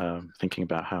thinking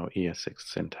about how ES6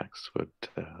 syntax would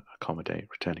accommodate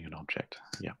returning an object.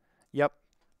 Yeah. Yep.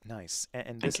 Nice.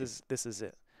 And this is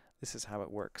it. This is how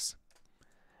it works.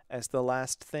 As the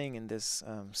last thing in this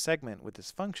segment with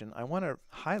this function, I want to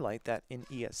highlight that in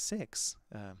ES6,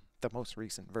 the most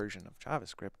recent version of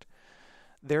JavaScript,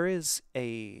 there is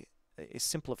a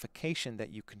simplification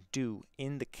that you can do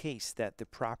in the case that the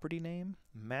property name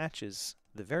matches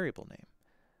the variable name.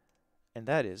 And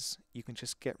that is, you can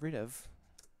just get rid of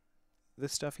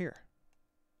this stuff here.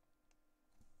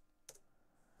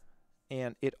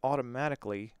 And it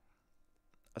automatically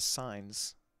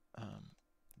assigns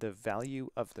the value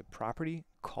of the property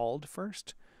called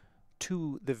first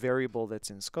to the variable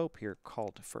that's in scope here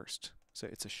called first. So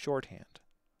it's a shorthand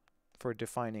for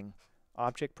defining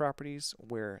object properties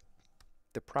where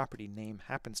the property name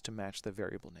happens to match the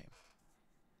variable name.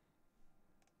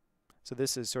 So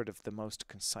this is sort of the most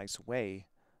concise way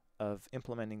of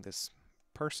implementing this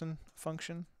person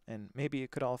function, and maybe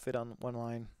it could all fit on one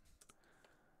line.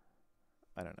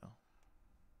 I don't know.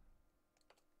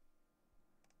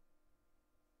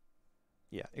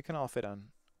 Yeah, it can all fit on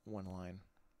one line,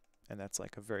 and that's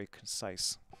like a very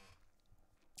concise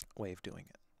way of doing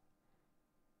it.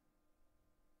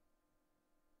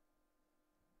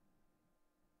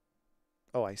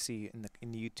 Oh, I see in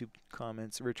the YouTube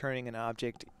comments, returning an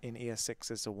object in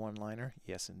ES6 is a one-liner.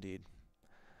 Yes, indeed.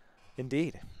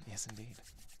 Indeed. Yes, indeed.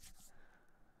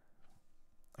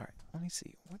 All right, let me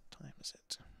see. What time is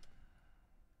it?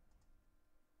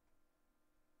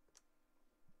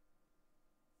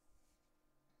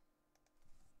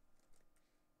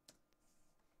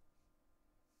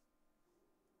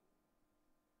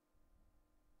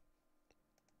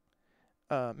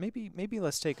 Maybe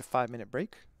let's take a 5-minute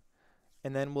break,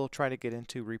 and then we'll try to get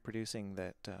into reproducing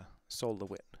that Sol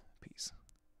LeWitt piece.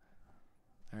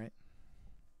 All right.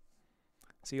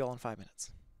 See you all in 5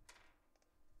 minutes.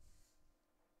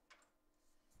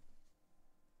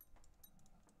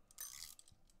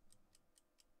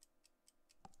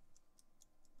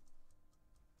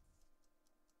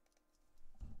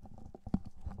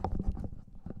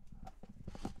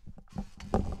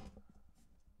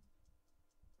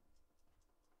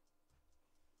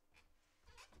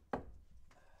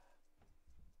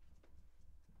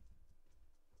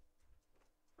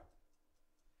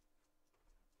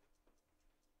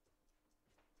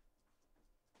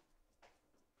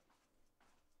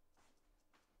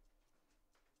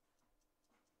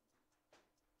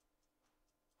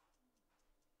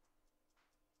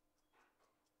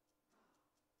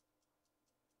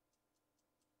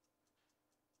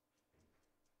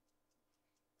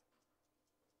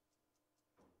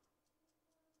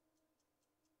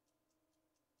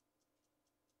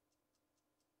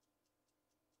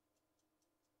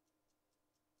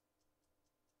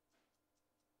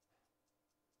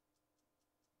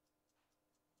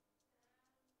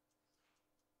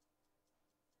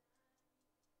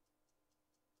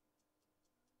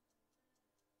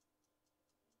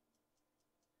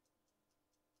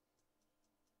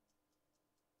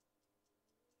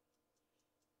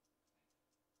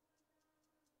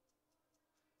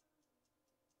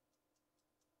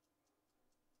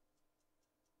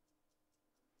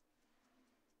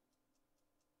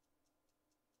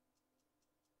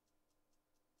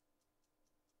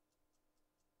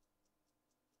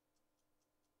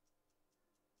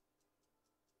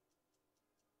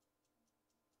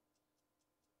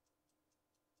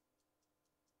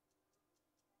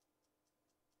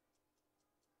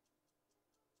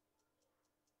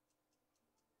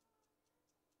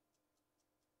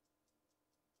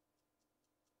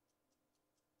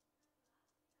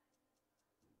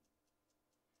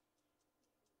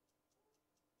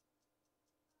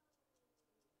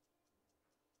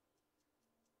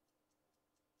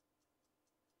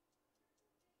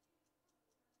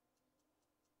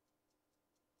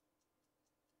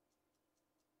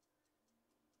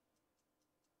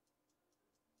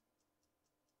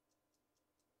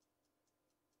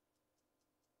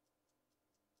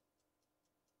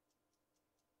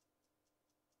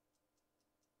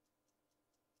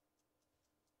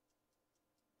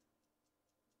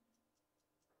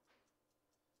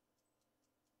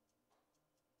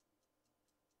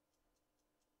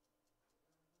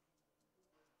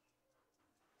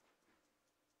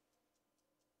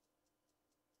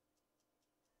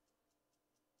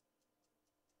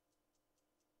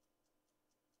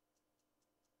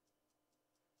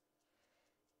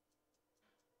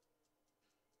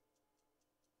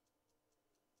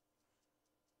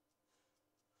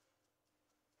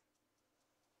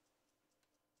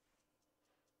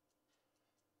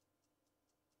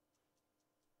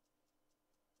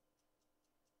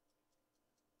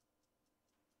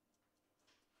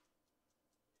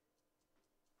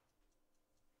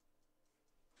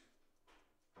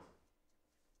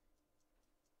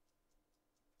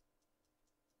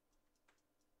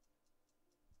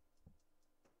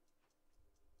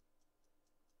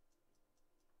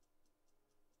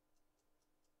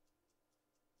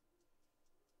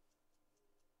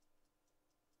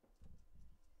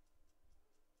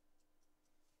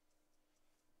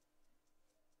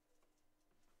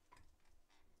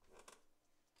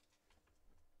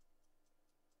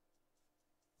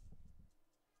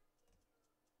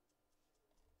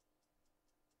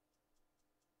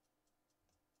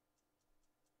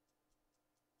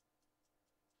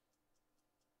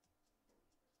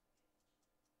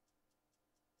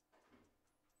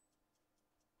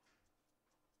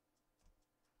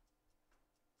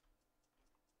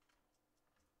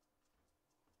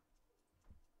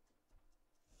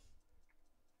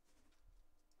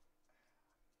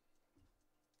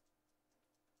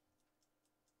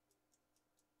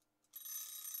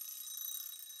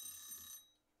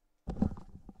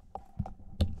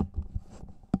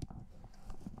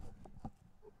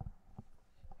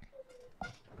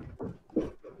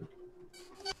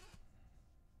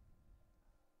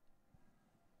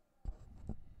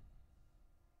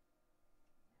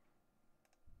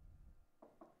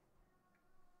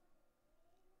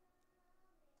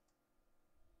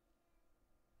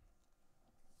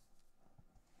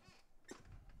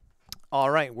 All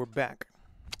right, we're back.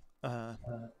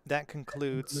 That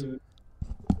concludes.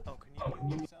 Oh, can you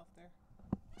mute yourself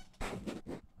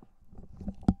there?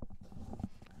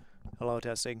 Hello,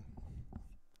 testing.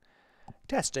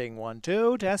 Testing 1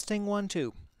 2. Testing 1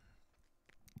 2.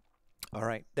 All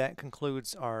right, that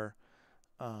concludes our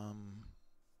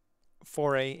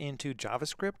foray into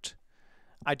JavaScript.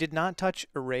 I did not touch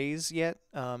arrays yet.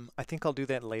 I think I'll do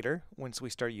that later once we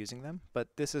start using them.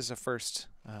 But this is a first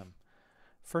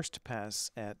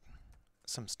pass at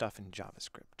some stuff in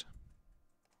JavaScript.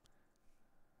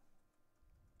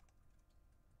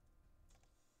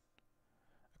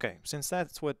 Okay, since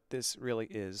that's what this really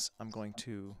is, I'm going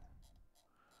to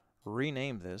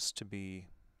rename this to be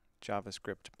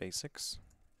JavaScript Basics.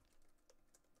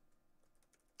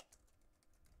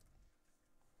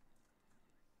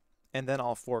 And then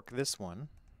I'll fork this one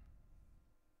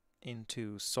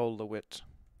into Solowit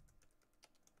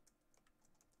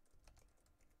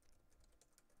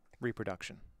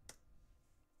Reproduction.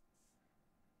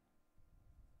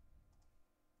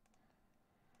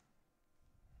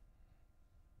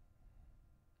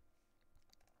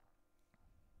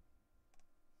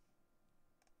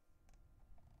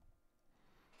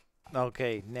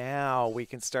 Okay, now we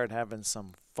can start having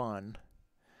some fun.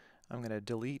 I'm going to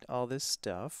delete all this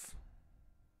stuff.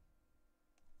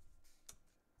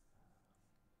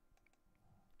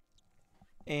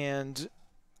 And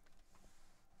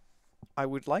I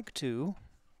would like to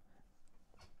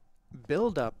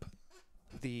build up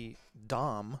the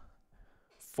DOM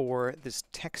for this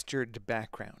textured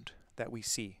background that we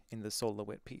see in the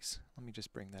Solowit piece. Let me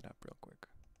just bring that up real quick.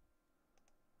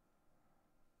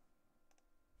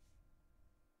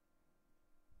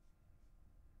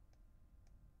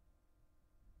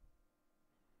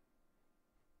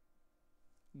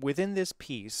 Within this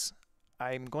piece,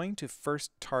 I'm going to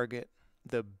first target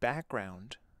the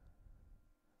background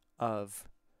of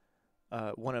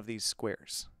one of these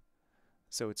squares.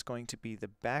 So it's going to be the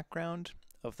background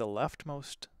of the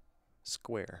leftmost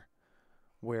square,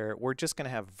 where we're just going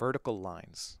to have vertical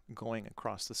lines going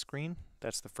across the screen.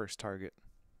 That's the first target.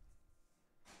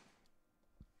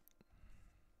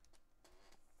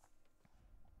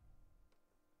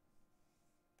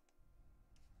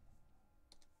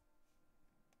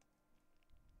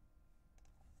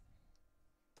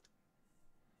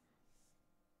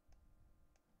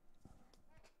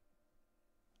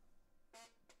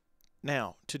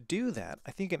 Now, to do that,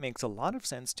 I think it makes a lot of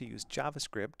sense to use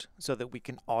JavaScript so that we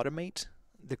can automate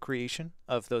the creation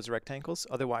of those rectangles.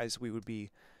 Otherwise, we would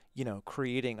be,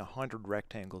 creating 100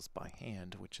 rectangles by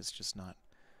hand, which is just not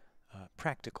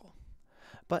practical.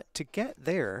 But to get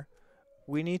there,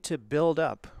 we need to build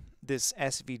up this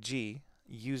SVG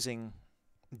using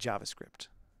JavaScript.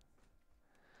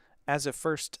 As a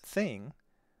first thing,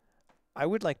 I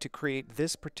would like to create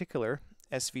this particular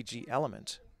SVG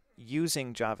element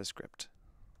using JavaScript.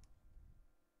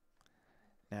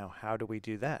 Now, how do we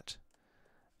do that?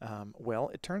 Well,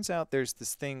 it turns out there's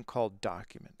this thing called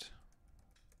document.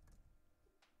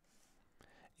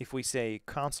 If we say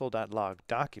console.log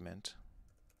document,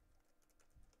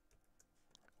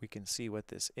 we can see what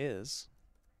this is.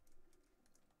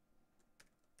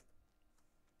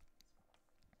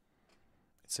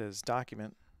 It says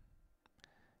document.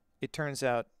 It turns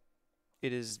out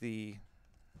it is the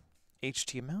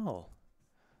HTML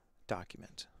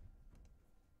document.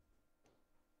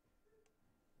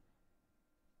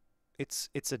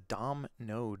 It's a DOM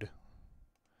node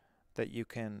that you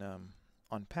can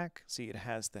unpack. See, it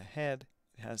has the head,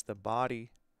 it has the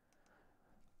body.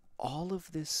 All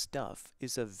of this stuff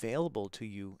is available to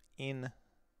you in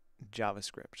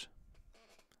JavaScript.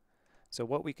 So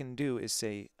what we can do is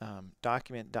say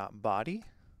document.body.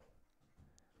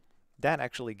 That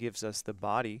actually gives us the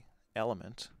body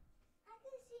element.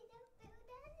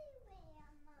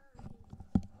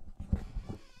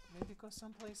 Maybe go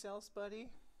someplace else, buddy.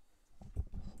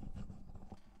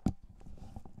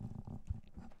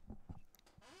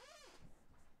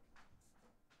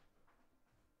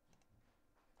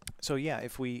 So yeah,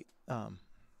 if we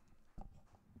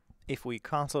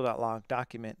console.log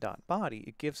document.body,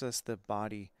 it gives us the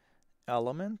body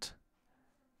element,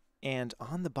 and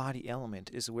on the body element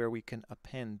is where we can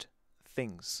append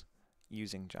things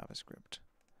using JavaScript.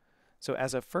 So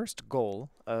as a first goal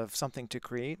of something to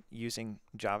create using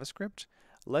JavaScript,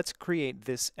 let's create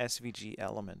this SVG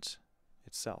element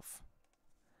itself.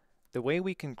 The way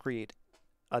we can create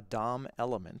a DOM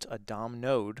element, a DOM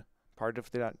node, part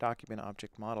of the document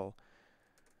object model,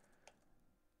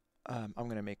 I'm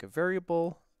going to make a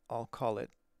variable. I'll call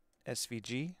it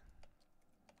SVG.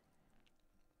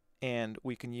 And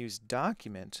we can use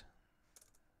document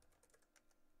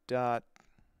dot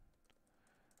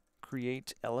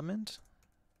create element.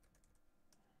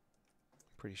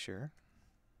 Pretty sure.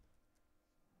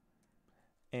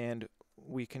 And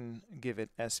we can give it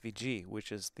SVG,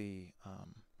 which is the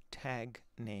tag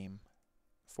name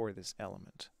for this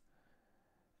element.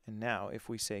 And now if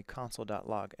we say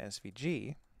console.log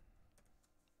SVG,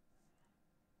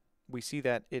 we see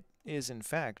that it is in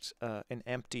fact an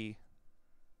empty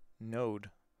node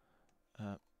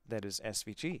that is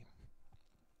SVG.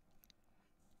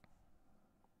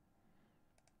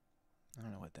 I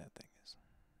don't know what that thing is.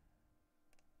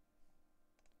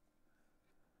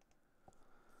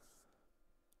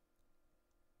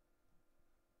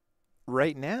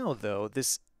 Right now, though,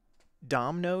 this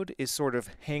DOM node is sort of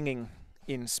hanging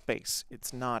in space.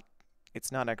 It's not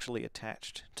actually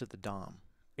attached to the DOM.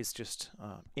 It's just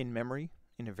in memory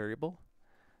in a variable.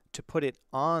 To put it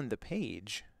on the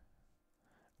page,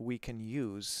 we can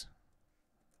use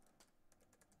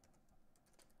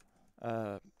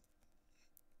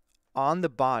on the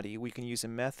body, we can use a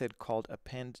method called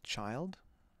appendChild,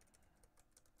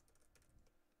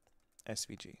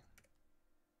 SVG.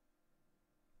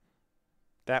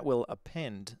 That will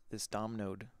append this DOM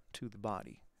node to the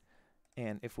body.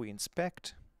 And if we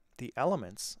inspect the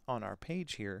elements on our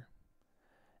page here,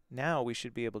 now we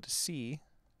should be able to see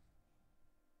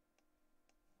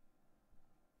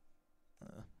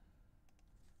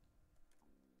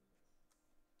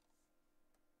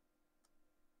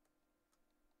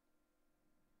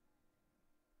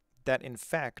that in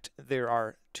fact there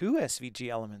are two SVG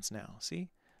elements now. See,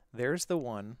 there's the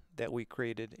one that we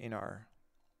created in our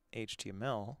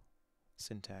HTML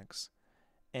syntax,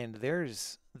 and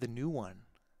there's the new one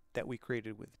that we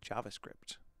created with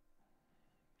JavaScript.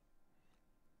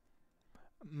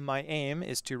 My aim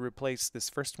is to replace this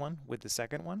first one with the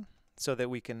second one so that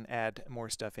we can add more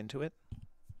stuff into it.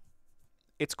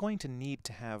 It's going to need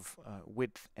to have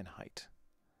width and height.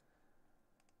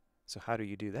 So how do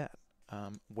you do that?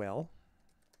 Well,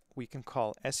 we can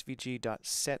call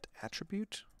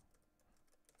svg.setAttribute.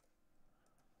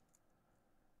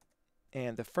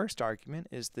 And the first argument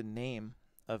is the name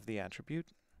of the attribute,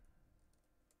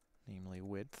 namely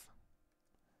width.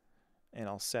 And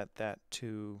I'll set that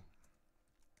to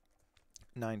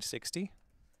 960.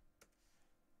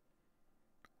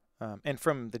 And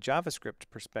from the JavaScript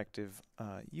perspective,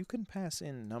 you can pass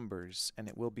in numbers and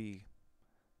it will be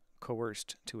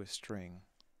coerced to a string.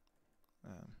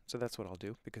 So that's what I'll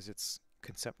do because it's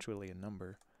conceptually a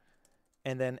number.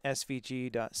 And then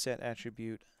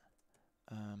svg.setAttribute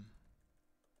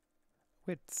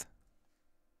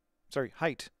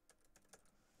height.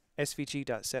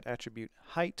 svg.setAttribute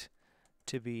height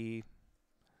to be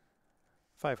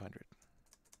 500.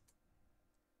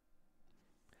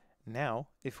 Now,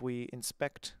 if we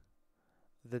inspect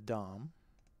the DOM,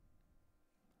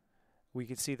 we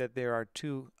can see that there are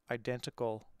two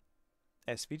identical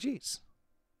SVGs.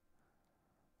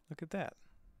 Look at that.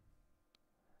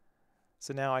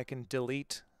 So now I can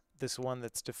delete this one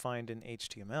that's defined in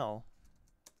HTML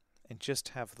and just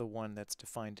have the one that's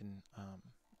defined in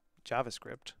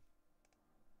JavaScript.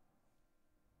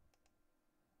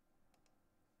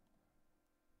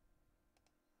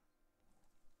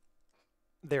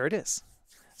 There it is.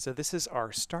 So this is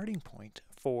our starting point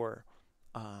for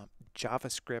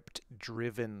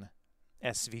JavaScript-driven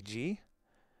SVG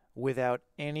without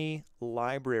any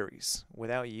libraries,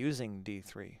 without using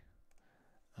D3.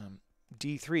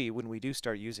 D3, when we do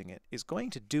start using it, is going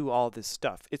to do all this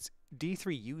stuff.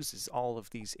 D3 uses all of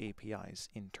these APIs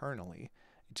internally.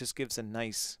 It just gives a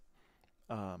nice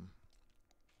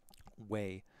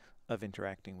way of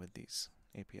interacting with these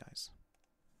APIs.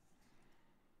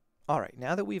 All right,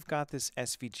 now that we've got this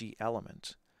SVG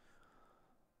element,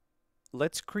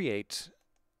 let's create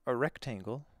a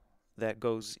rectangle that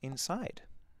goes inside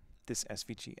this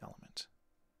SVG element.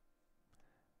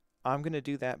 I'm going to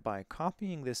do that by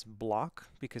copying this block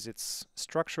because it's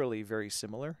structurally very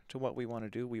similar to what we want to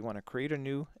do. We want to create a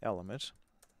new element,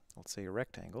 let's say a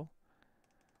rectangle.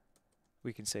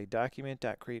 We can say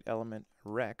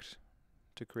document.createElementRect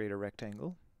to create a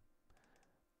rectangle.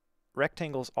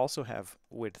 Rectangles also have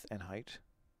width and height.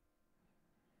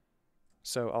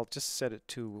 So I'll just set it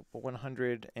to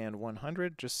 100 and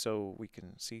 100 just so we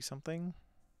can see something.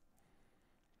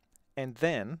 And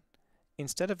then,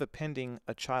 instead of appending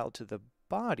a child to the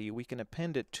body, we can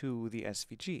append it to the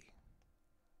SVG.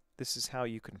 This is how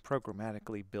you can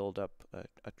programmatically build up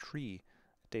a tree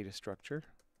data structure,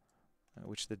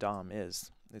 which the DOM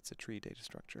is. It's a tree data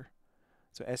structure.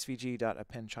 So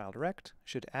svg.appendChildRect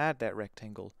should add that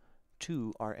rectangle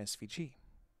to our SVG.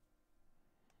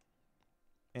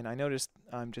 And I noticed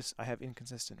I have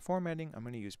inconsistent formatting. I'm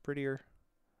going to use prettier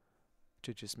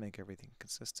to just make everything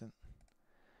consistent.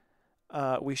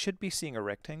 We should be seeing a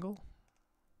rectangle,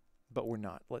 but we're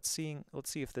not. Let's see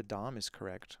if the DOM is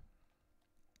correct.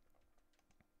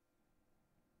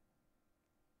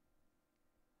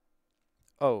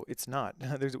 Oh, it's not.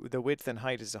 The width and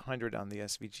height is 100 on the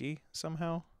SVG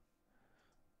somehow.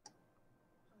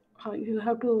 You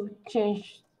have to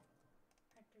change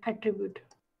attribute.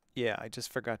 Yeah, I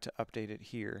just forgot to update it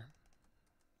here.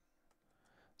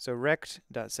 So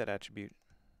rect.setAttribute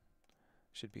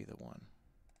should be the one.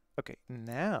 Okay,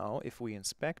 now if we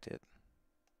inspect it,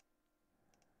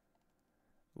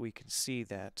 we can see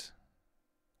that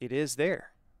it is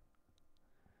there.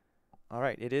 All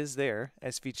right, it is there.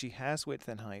 SVG has width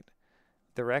and height.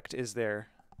 The rect is there,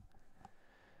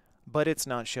 but it's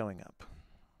not showing up.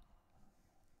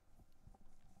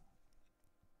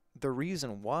 The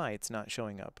reason why it's not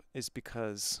showing up is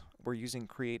because we're using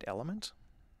create element.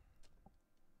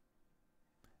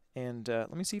 And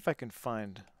let me see if I can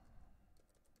find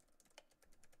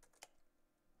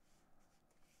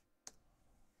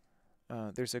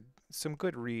there's some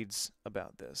good reads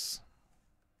about this.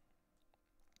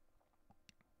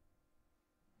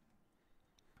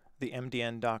 The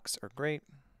MDN docs are great.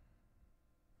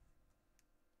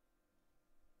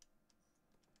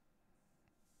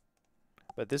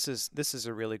 But this is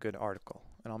a really good article,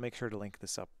 and I'll make sure to link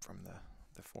this up from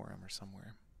the forum or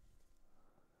somewhere.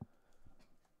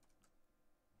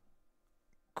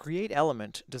 Create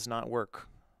element does not work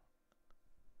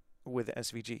with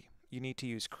SVG. You need to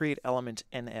use create element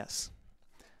NS.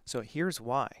 So here's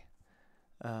why.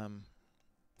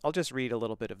 I'll just read a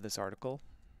little bit of this article.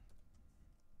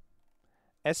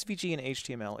 SVG in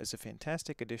HTML is a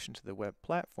fantastic addition to the web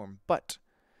platform, but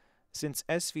since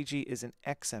SVG is an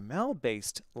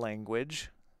XML-based language,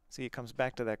 see, it comes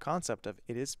back to that concept of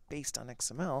it is based on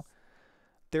XML,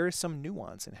 there is some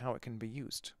nuance in how it can be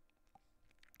used.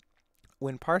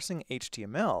 When parsing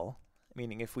HTML,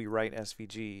 meaning if we write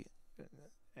SVG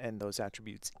and those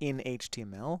attributes in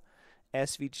HTML,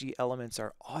 SVG elements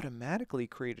are automatically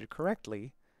created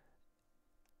correctly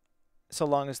so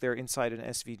long as they're inside an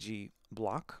SVG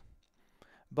block.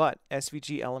 But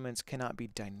SVG elements cannot be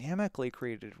dynamically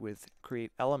created with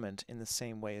create element in the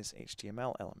same way as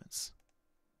HTML elements.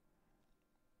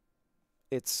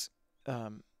 It's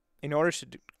in order to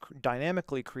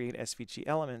dynamically create SVG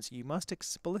elements, you must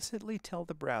explicitly tell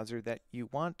the browser that you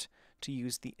want to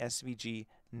use the SVG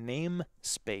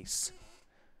namespace.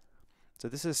 So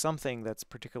this is something that's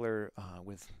particular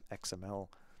with XML.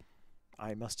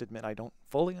 I must admit I don't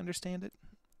fully understand it,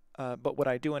 but what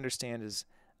I do understand is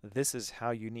this is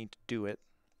how you need to do it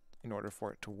in order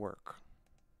for it to work.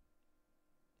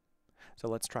 So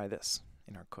let's try this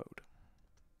in our code.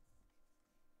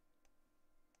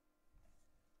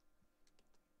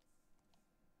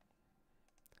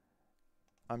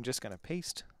 I'm just going to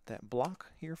paste that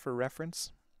block here for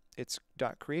reference. It's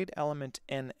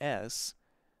 .createElementNS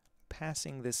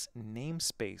passing this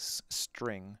namespace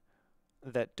string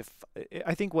that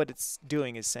I think what it's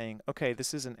doing is saying, okay,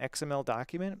 this is an XML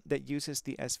document that uses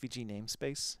the SVG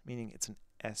namespace, meaning it's an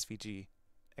SVG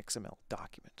XML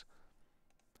document.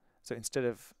 So instead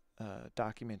of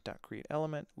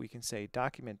document.createElement, we can say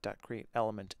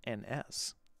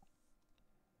document.createElementNS.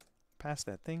 Pass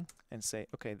that thing and say,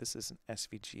 okay, this is an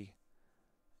SVG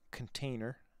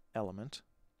container element.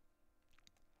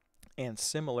 And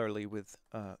similarly with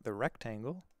the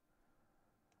rectangle,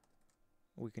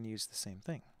 we can use the same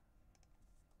thing.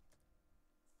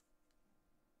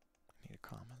 Need a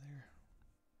comma there.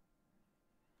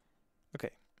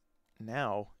 Okay,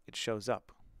 now it shows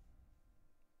up.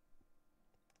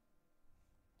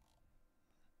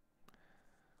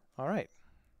 All right.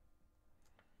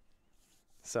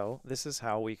 So this is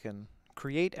how we can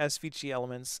create SVG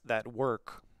elements that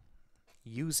work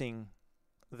using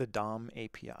the DOM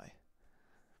API.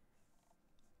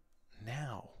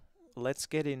 Now, let's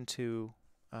get into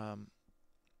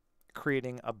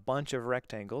creating a bunch of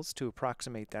rectangles to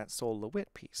approximate that Sol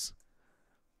LeWitt piece.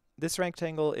 This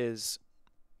rectangle is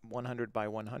 100 by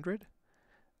 100,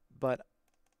 but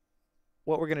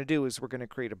what we're going to do is we're going to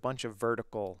create a bunch of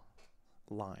vertical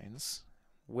lines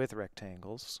with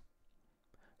rectangles.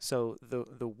 So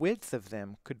the width of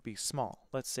them could be small,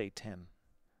 let's say 10,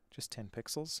 just 10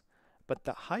 pixels, but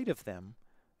the height of them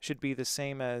should be the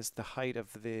same as the height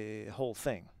of the whole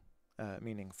thing,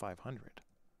 meaning 500.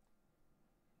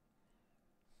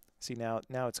 See, now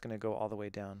it's going to go all the way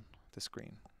down the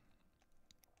screen.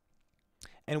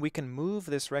 And we can move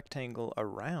this rectangle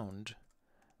around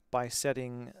by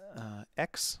setting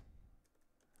x.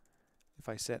 If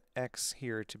I set x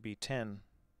here to be 10,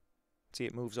 see,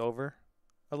 it moves over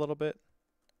a little bit.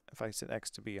 if I set x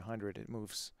to be 100, it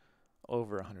moves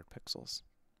over 100 pixels.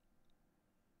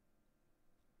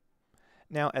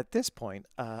 Now at this point,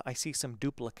 I see some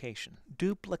duplication,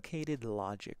 duplicated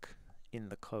logic in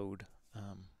the code.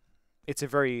 It's a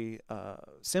very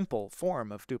simple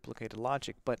form of duplicated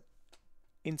logic, but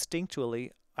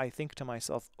instinctually I think to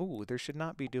myself, oh, there should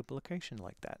not be duplication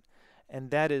like that.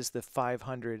 And that is the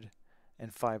 500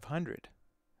 and 500.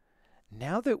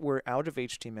 Now that we're out of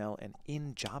HTML and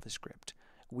in JavaScript,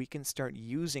 we can start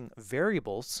using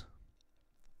variables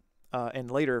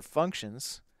and later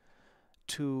functions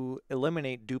to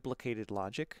eliminate duplicated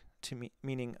logic,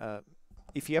 meaning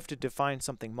if you have to define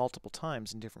something multiple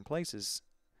times in different places,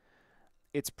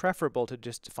 it's preferable to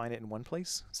just define it in one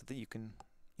place so that you can,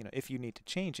 if you need to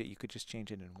change it, you could just change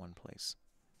it in one place.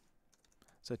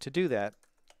 So to do that,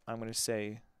 I'm going to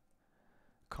say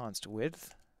const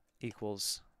width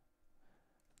equals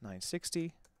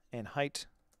 960 and height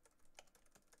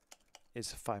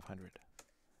is 500.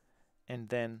 And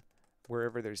then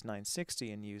wherever there's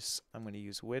 960 in use, I'm going to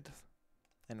use width,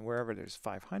 and wherever there's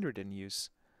 500 in use,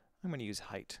 I'm going to use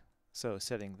height. So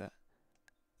setting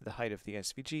the height of the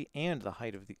SVG and the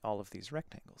height of all of these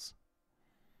rectangles.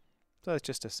 So it's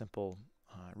just a simple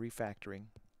refactoring.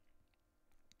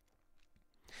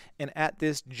 And at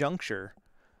this juncture,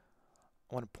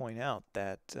 I want to point out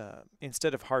that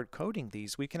instead of hard coding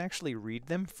these, we can actually read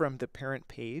them from the parent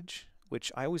page,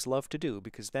 which I always love to do,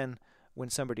 because then when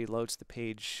somebody loads the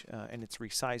page and it's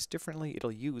resized differently,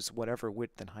 it'll use whatever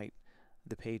width and height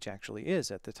the page actually is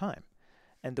at the time.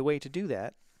 And the way to do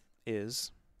that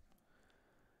is,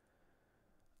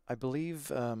 I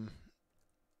believe,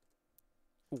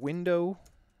 window.inner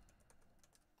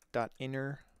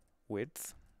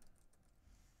width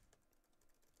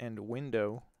and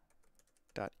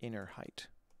window.inner height.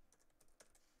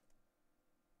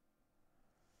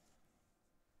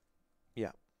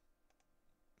 Yeah.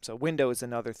 So window is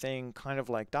another thing, kind of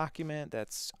like document,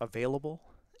 that's available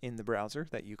in the browser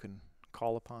that you can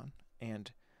call upon.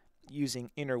 And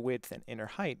using inner width and inner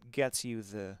height gets you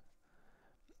the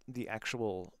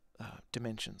actual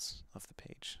dimensions of the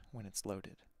page when it's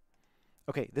loaded.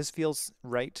 Okay, this feels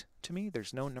right to me.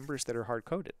 There's no numbers that are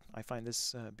hard-coded. I find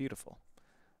this beautiful.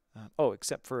 Oh,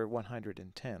 except for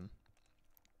 110.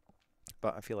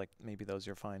 But I feel like maybe those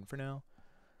are fine for now.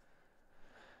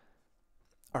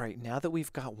 All right, now that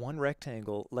we've got one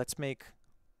rectangle, let's make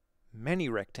many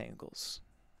rectangles.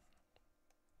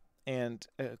 And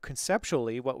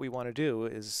conceptually, what we want to do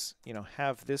is,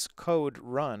 have this code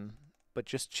run, but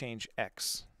just change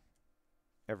x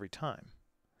every time.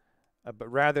 But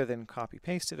rather than copy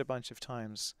paste it a bunch of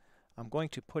times, I'm going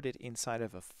to put it inside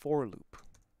of a for loop.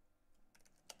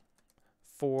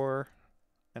 For,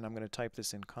 and I'm going to type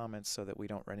this in comments so that we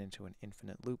don't run into an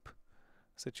infinite loop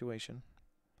situation.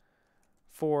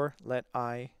 For let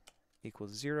I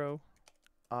equals 0,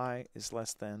 I is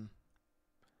less than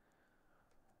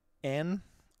n.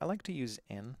 I like to use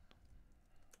n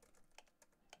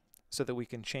so that we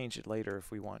can change it later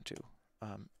if we want to.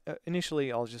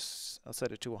 Initially, I'll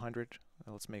set it to 100.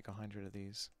 Let's make 100 of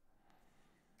these.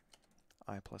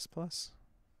 I++.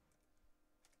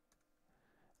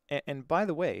 And by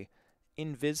the way,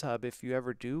 in VizHub, if you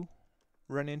ever do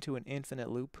run into an infinite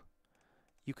loop,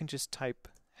 you can just type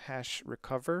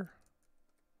 #recover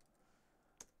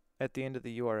at the end of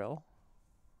the URL.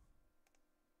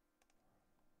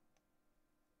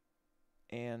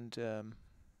 And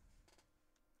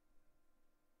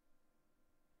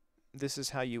this is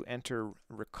how you enter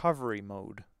recovery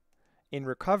mode. In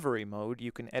recovery mode,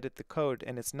 you can edit the code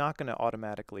and it's not going to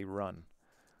automatically run.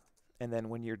 And then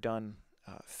when you're done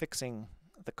fixing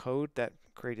the code that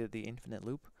created the infinite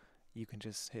loop, you can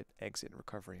just hit exit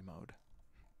recovery mode.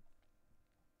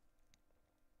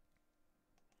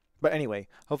 But anyway,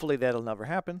 hopefully that'll never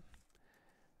happen.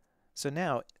 So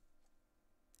now,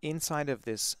 inside of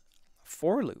this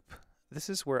for loop, this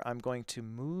is where I'm going to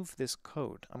move this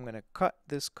code. I'm going to cut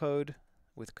this code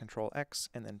with Control X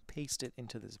and then paste it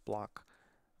into this block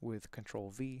with Control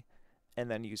V, and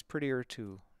then use Prettier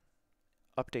to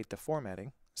update the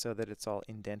formatting so that it's all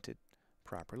indented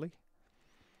properly.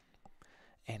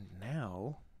 And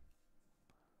now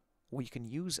we can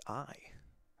use I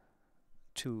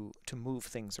to move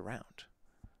things around.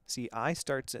 See, I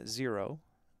starts at 0,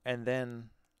 and then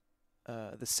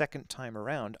the second time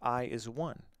around I is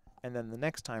 1, and then the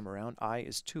next time around I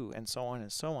is 2, and so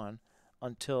on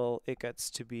until it gets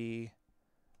to be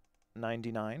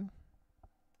 99,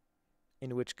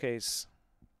 in which case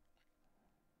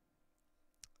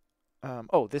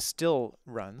this still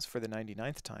runs for the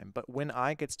 99th time, but when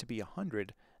I gets to be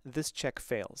 100, this check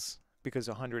fails because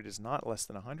 100 is not less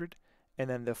than 100, and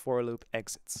then the for loop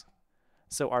exits.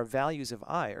 So our values of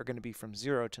I are going to be from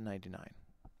 0 to 99.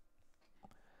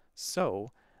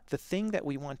 So the thing that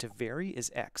we want to vary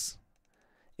is x.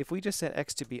 If we just set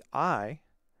x to be I,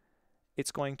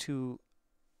 it's going to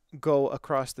go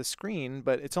across the screen,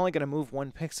 but it's only going to move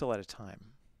 1 pixel at a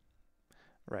time,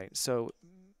 right? So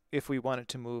if we want it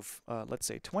to move, let's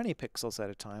say 20 pixels at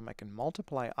a time, I can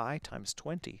multiply I times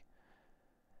 20,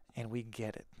 and we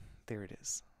get it. There it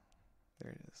is.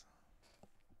 There it is.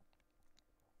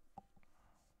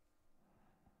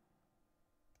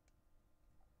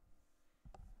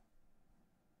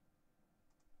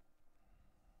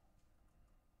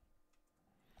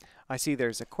 I see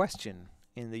there's a question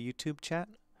in the YouTube chat.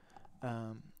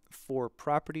 For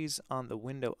properties on the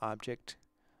window object,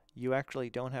 you actually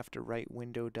don't have to write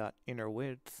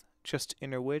window.innerWidth. Just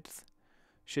inner width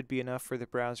should be enough for the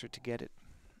browser to get it.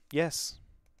 Yes.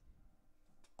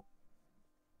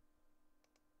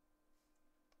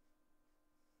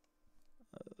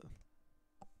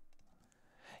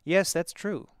 Yes, that's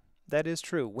true. That is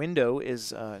true. Window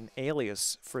is an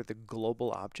alias for the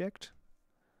global object.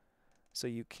 So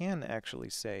you can actually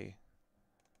say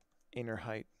inner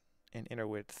height and inner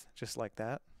width just like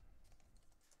that.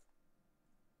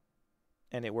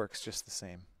 And it works just the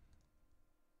same.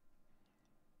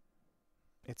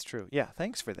 It's true. Yeah,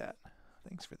 thanks for that.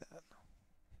 Thanks for that.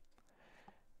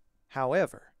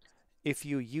 However, if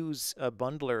you use a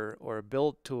bundler or a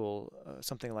build tool,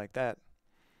 something like that,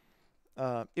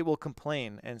 it will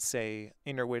complain and say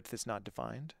inner width is not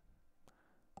defined.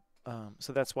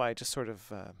 So that's why I just sort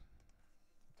of,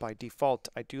 by default,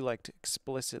 I do like to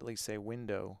explicitly say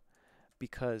window,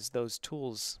 because those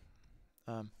tools,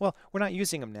 well, we're not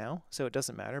using them now, so it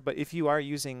doesn't matter. But if you are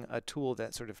using a tool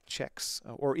that sort of checks,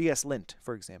 or ESLint,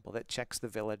 for example, that checks the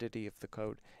validity of the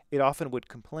code, it often would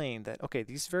complain that, okay,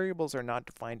 these variables are not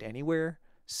defined anywhere,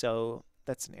 so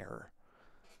that's an error.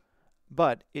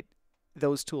 But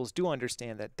those tools do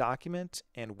understand that document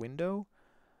and window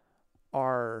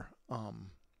are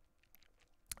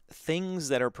things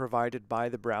that are provided by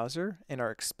the browser and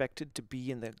are expected to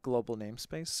be in the global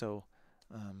namespace. So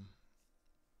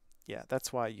yeah,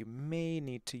 that's why you may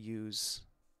need to use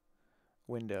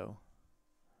window.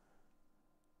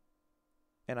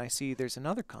 And I see there's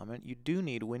another comment. You do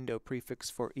need window prefix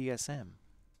for ESM.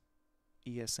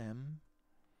 ESM.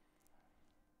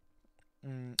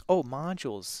 Oh,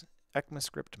 modules.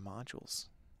 ECMAScript modules.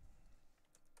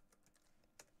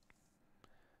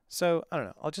 So, I don't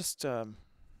know. I'll just, I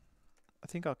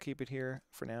think I'll keep it here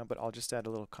for now, but I'll just add a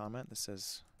little comment that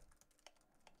says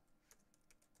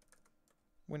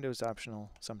Windows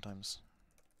optional sometimes.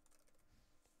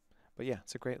 But yeah,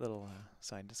 it's a great little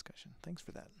side discussion. Thanks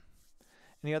for that.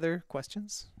 Any other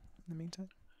questions in the meantime?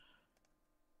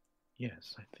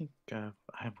 Yes, I think I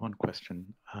have one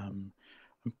question. I'm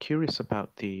curious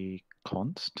about the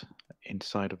const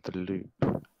inside of the loop.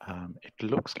 It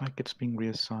looks like it's being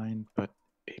reassigned, but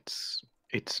it's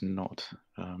not.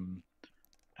 And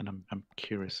I'm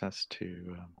curious as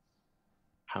to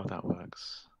how that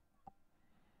works.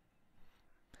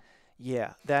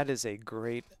 Yeah, that is a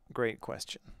great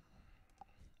question.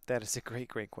 That is a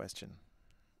great question.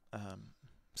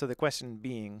 So the question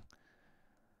being,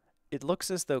 it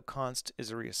looks as though const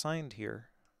is reassigned here,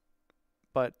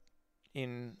 but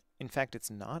in fact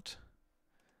it's not.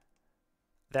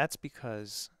 That's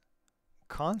because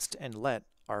const and let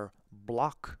are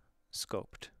block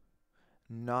scoped,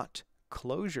 not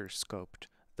closure scoped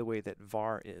the way that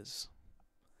var is.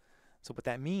 So what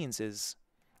that means is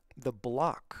the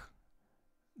block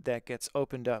that gets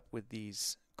opened up with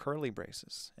these curly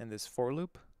braces and this for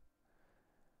loop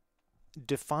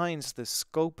defines the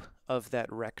scope of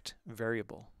that rect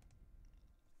variable.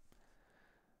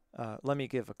 Let me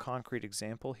give a concrete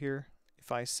example here.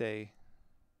 If I say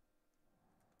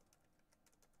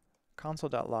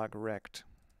console.log rect,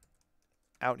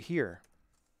 out here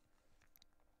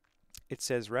it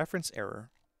says reference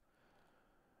error,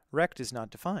 rect is not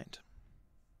defined.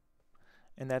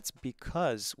 And that's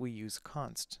because we use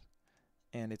const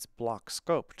and it's block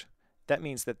scoped. That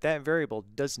means that that variable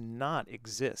does not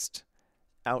exist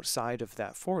outside of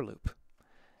that for loop.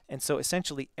 And so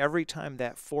essentially every time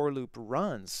that for loop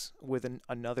runs with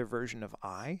another version of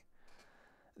I,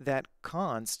 that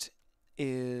const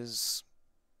is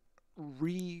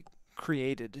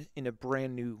recreated in a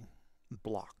brand new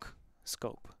block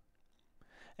scope.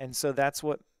 And so that's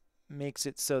what makes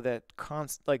it so that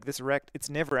like this rect, it's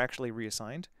never actually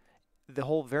reassigned. The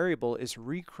whole variable is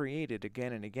recreated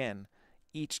again and again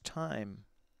each time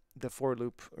the for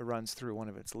loop runs through one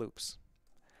of its loops.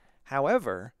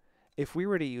 However, if we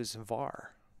were to use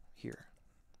var here,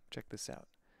 check this out.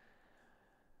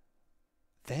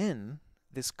 then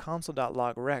this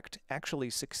console.log rect actually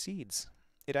succeeds.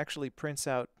 It actually prints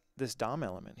out this DOM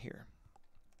element here.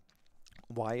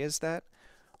 Why is that?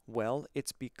 Well,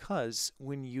 it's because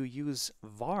when you use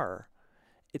var,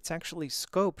 it's actually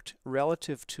scoped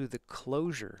relative to the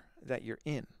closure that you're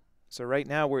in. So right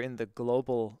now we're in the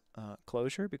global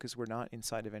closure because we're not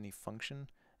inside of any function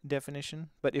definition.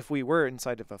 But if we were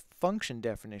inside of a function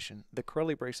definition, the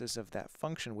curly braces of that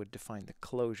function would define the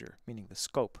closure, meaning the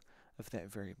scope of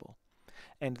that variable.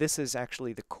 And this is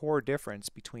actually the core difference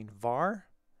between var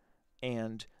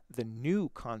and the new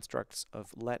constructs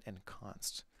of let and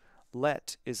const.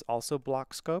 Let is also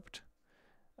block scoped.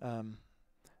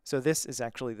 So this is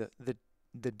actually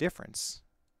the difference,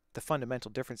 the fundamental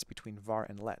difference between var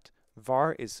and let.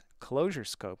 Var is closure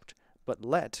scoped, but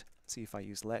let, see if I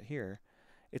use let here,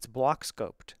 it's block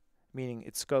scoped, meaning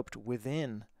it's scoped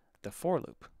within the for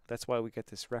loop. That's why we get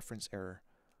this reference error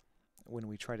when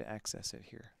we try to access it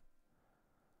here.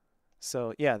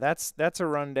 So yeah, that's a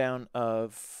rundown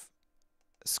of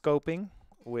scoping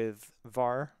with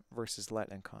var versus let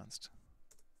and const.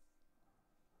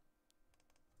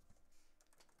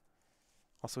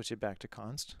 I'll switch it back to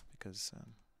const because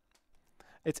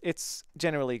it's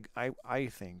generally, I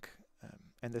think,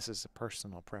 and this is a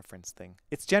personal preference thing,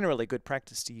 it's generally good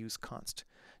practice to use const,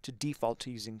 to default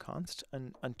to using const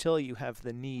until you have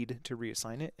the need to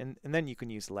reassign it, and then you can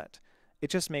use let. It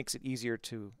just makes it easier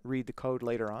to read the code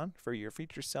later on for your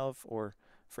future self or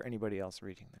for anybody else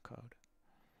reading the code.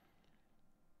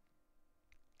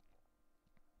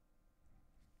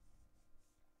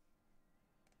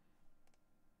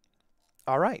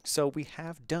 All right, so we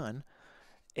have done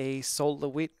a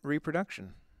SOLIWIT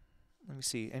reproduction. Let me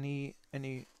see, any,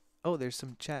 oh, there's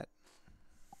some chat.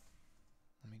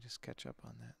 Let me just catch up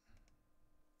on that.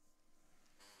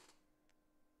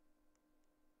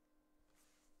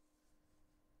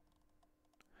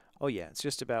 Oh yeah, it's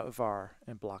just about var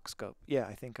and block scope. Yeah,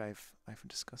 I think I've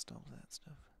discussed all of that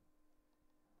stuff.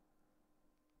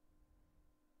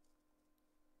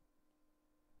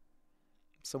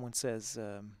 Someone says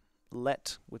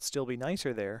let would still be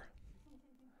nicer there,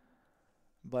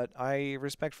 but I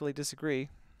respectfully disagree.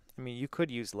 I mean, you could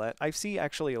use let. I see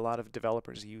actually a lot of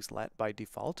developers use let by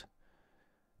default,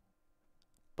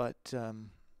 but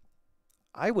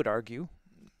I would argue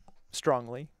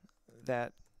strongly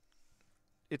that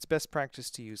it's best practice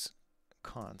to use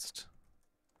const,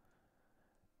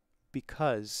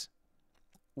 because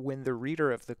when the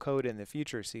reader of the code in the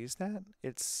future sees that,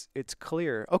 it's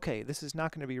clear, okay, this is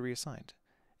not going to be reassigned.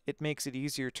 It makes it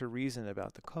easier to reason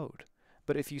about the code.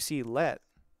 But if you see let,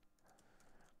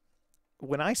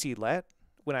 when I see let,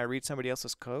 when I read somebody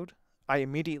else's code, I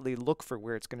immediately look for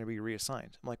where it's going to be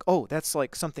reassigned. I'm like, oh, that's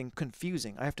like something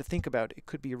confusing. I have to think about it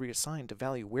could be reassigned a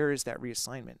value. Where is that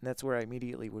reassignment? And that's where I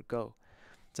immediately would go.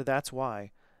 So that's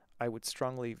why I would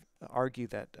strongly argue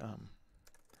that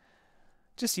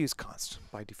just use const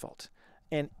by default.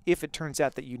 And if it turns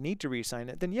out that you need to reassign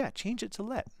it, then yeah, change it to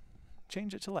let.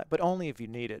 Change it to let, but only if you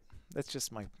need it. That's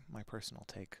just my personal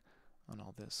take on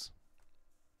all this.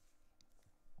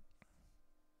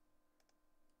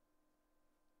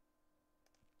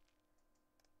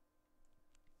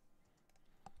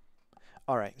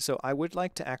 All right, so I would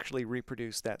like to actually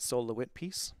reproduce that SOLIWIT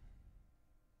piece.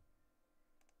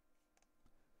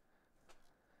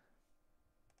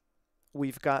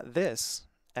 We've got this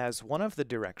as one of the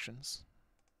directions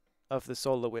of the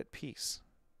SOLIWIT piece.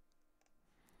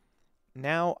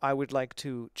 Now I would like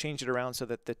to change it around so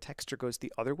that the texture goes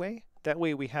the other way. That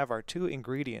way we have our two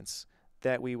ingredients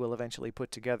that we will eventually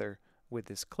put together with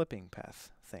this clipping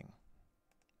path thing.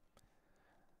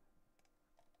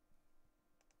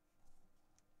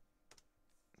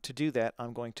 To do that,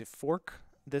 I'm going to fork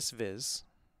this viz,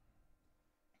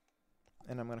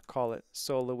 and I'm going to call it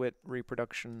SOLIWIT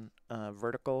reproduction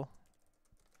vertical.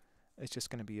 It's just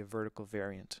going to be a vertical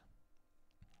variant.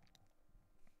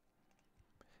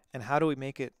 And how do we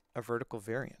make it a vertical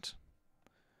variant?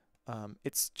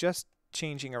 It's just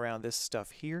changing around this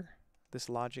stuff here, this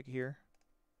logic here.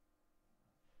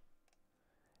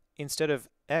 Instead of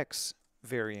x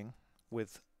varying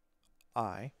with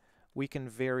I, we can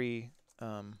vary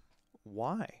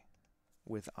y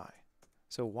with I.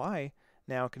 So y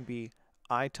now can be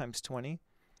I times 20,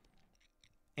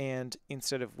 and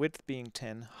instead of width being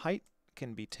 10, height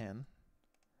can be 10,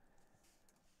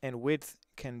 and width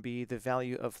can be the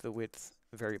value of the width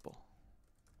variable.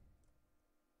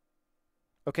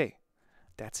 Okay,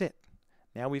 that's it.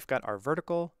 Now we've got our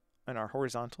vertical and our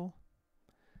horizontal,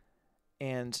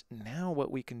 and now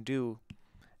what we can do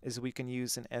is we can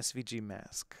use an SVG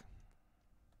mask.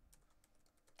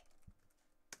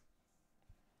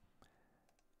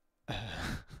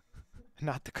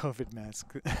 not the COVID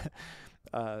mask,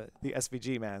 the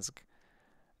SVG mask.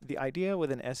 The idea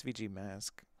with an SVG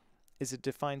mask is it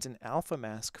defines an alpha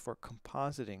mask for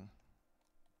compositing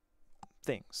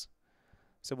things.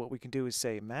 So what we can do is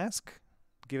say mask,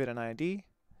 give it an ID,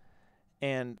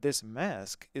 and this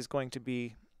mask is going to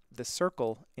be the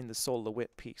circle in the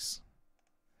SolLeWitt piece.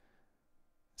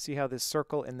 See how this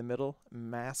circle in the middle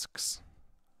masks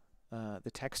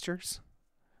the textures?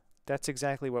 That's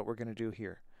exactly what we're going to do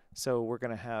here. So we're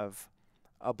going to have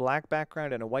a black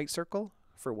background and a white circle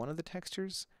for one of the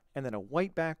textures, and then a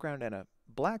white background and a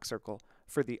black circle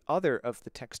for the other of the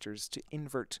textures to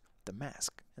invert the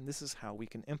mask. And this is how we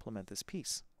can implement this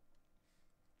piece.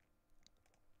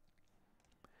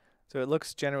 So it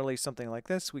looks generally something like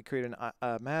this. We create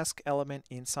a mask element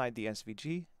inside the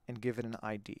SVG and give it an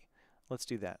ID. Let's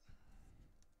do that.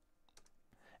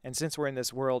 And since we're in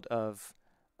this world of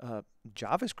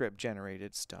JavaScript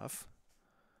generated stuff,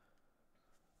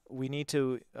 we need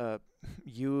to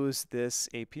use this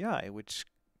API, which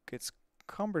gets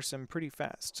cumbersome pretty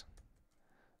fast.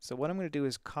 So what I'm going to do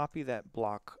is copy that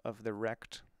block of the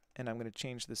rect, and I'm going to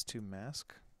change this to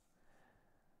mask.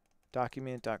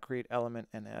 Document.createElement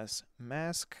and as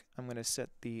mask. I'm going to set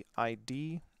the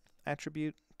ID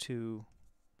attribute to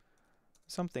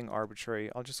something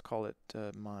arbitrary. I'll just call it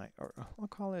I'll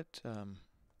call it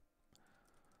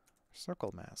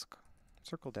circle mask,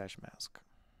 circle-mask.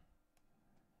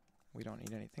 We don't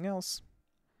need anything else.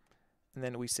 And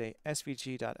then we say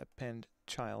svg.append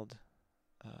child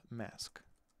mask.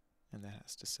 And that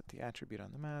has to set the attribute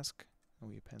on the mask, and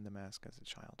we append the mask as a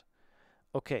child.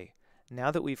 Okay,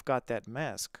 now that we've got that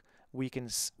mask, we can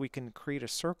create a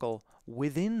circle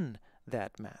within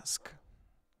that mask.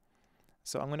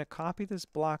 So I'm going to copy this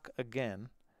block again,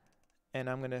 and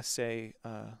I'm going to say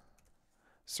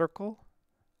circle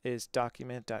is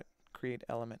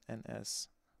document.createElement and as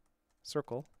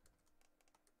circle.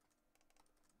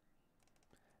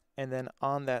 And then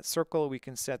on that circle, we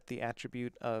can set the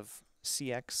attribute of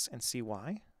cx and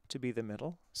cy to be the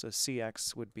middle. So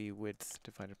cx would be width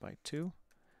divided by 2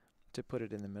 to put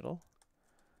it in the middle.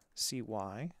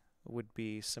 Cy would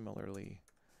be similarly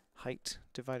height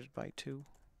divided by 2.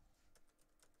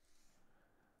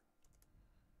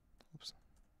 Oops.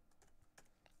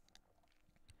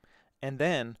 And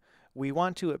then we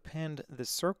want to append the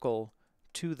circle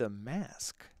to the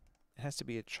mask. It has to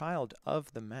be a child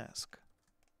of the mask.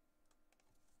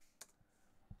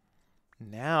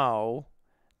 Now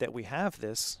that we have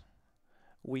this,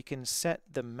 we can set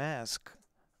the mask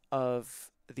of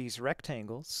these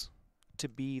rectangles to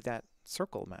be that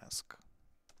circle mask.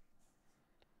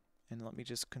 And let me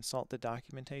just consult the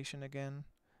documentation again.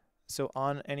 So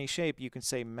on any shape, you can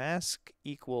say mask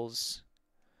equals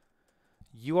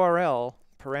URL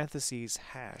parentheses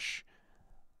hash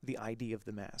the ID of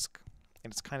the mask.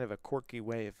 And it's kind of a quirky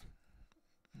way of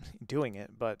doing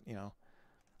it, but you know,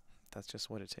 that's just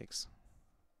what it takes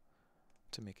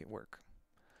to make it work.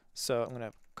 So I'm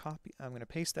going to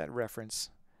paste that reference,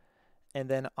 and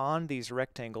then on these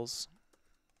rectangles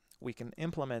we can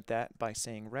implement that by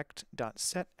saying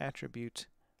rect.setAttribute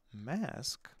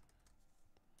mask,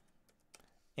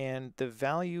 and the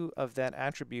value of that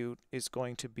attribute is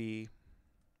going to be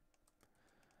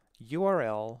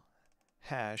URL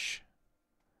hash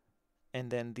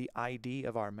and then the ID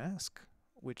of our mask,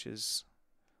 which is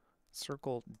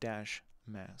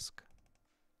circle-mask.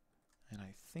 And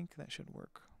I think that should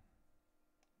work.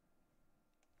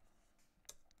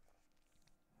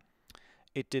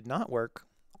 It did not work.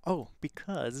 Oh,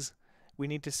 because we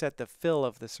need to set the fill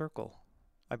of the circle,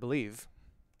 I believe.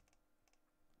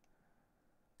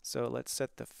 So let's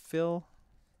set the fill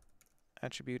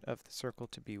attribute of the circle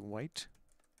to be white.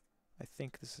 I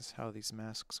think this is how these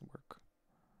masks work.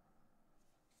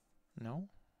 No?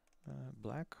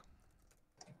 Black?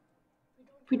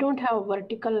 We don't have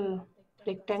vertical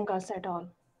rectangles at all.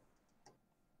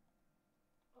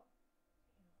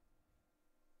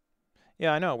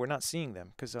 Yeah, I know. We're not seeing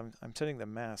them because I'm setting the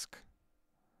mask.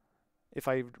 If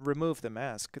I remove the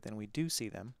mask, then we do see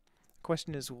them. The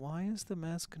question is, why is the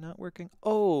mask not working?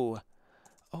 Oh,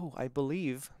 I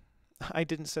believe I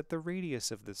didn't set the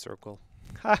radius of the circle.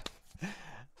 Ha!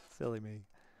 Silly me.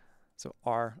 So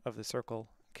R of the circle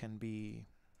can be,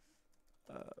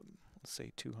 let's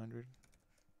say 200.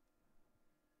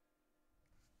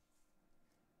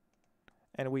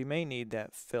 And we may need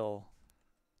that fill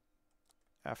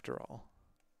after all.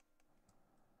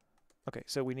 Okay,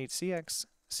 so we need CX,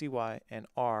 CY, and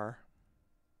R.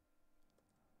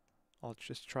 I'll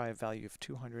just try a value of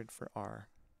 200 for R.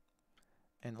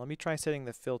 And let me try setting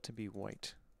the fill to be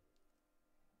white.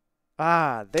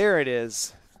 Ah, there it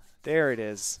is. There it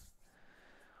is.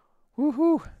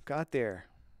 Woohoo! Got there.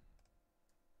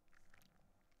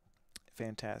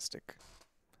 Fantastic.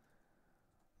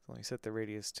 Let me set the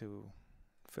radius to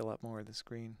fill up more of the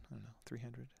screen. I don't know,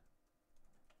 300.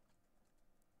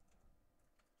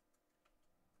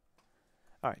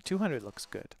 All right, 200 looks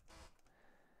good.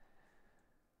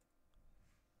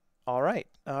 All right,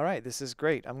 this is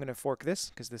great. I'm going to fork this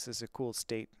because this is a cool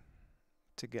state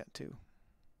to get to.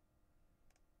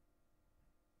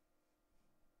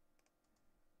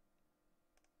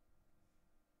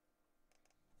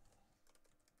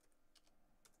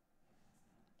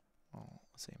 Oh,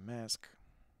 let's say mask.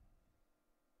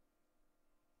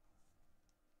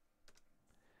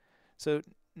 So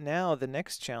now the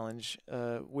next challenge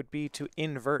would be to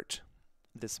invert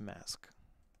this mask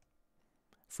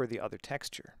for the other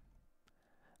texture.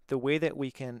 The way that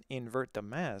we can invert the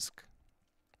mask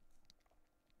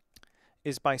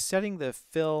is by setting the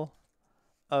fill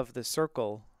of the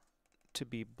circle to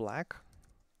be black,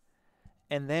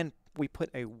 and then we put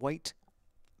a white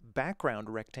background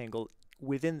rectangle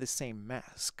within the same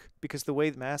mask. Because the way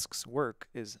the masks work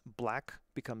is black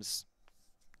becomes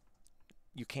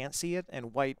you can't see it,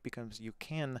 and white becomes you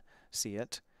can see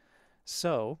it.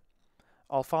 So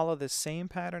I'll follow the same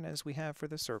pattern as we have for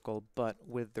the circle, but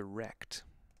with the rect.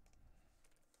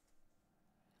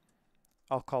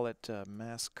 I'll call it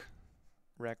mask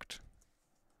rect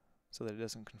so that it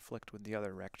doesn't conflict with the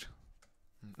other rect.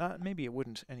 Maybe it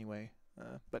wouldn't anyway,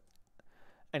 but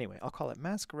anyway, I'll call it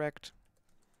mask rect,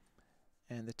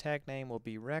 and the tag name will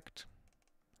be rect.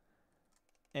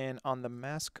 And on the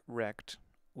mask rect,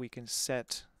 we can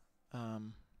set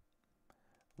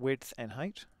width and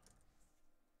height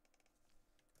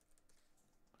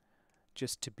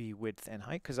just to be width and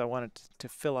height, because I want it to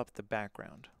fill up the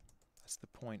background. That's the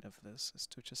point of this, is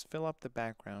to just fill up the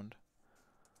background.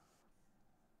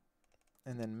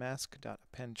 And then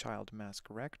mask.append child mask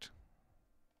rect.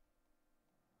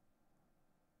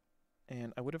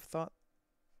 And I would have thought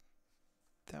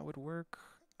that would work.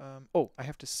 Oh, I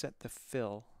have to set the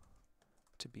fill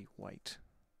to be white.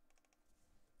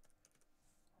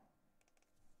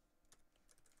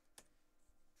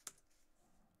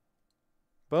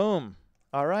 Boom.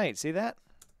 All right, see that?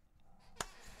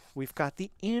 We've got the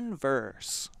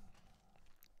inverse.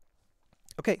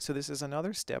 Okay, so this is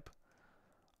another step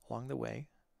along the way.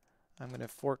 I'm going to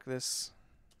fork this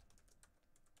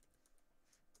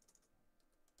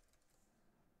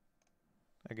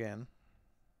again.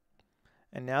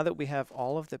 And now that we have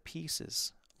all of the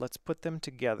pieces, let's put them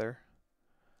together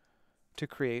to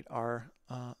create our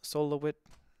Solowit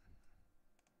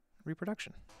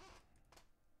reproduction.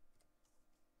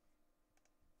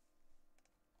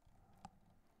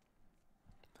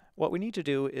 What we need to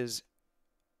do is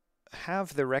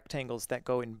have the rectangles that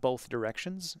go in both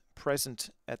directions present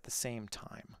at the same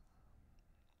time.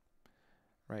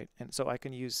 Right? And so I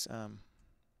can use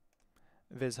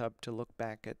VizHub to look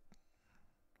back at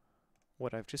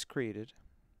what I've just created.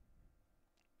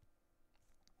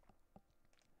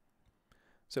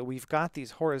 So we've got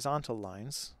these horizontal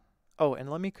lines. Oh, and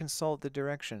let me consult the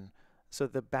direction. So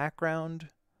the background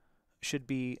should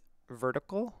be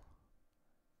vertical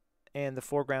and the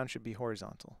foreground should be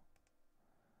horizontal.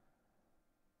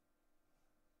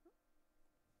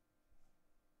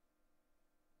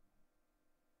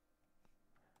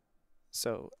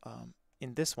 So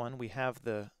in this one we have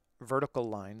the vertical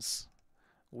lines.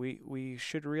 We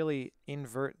should really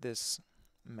invert this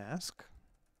mask.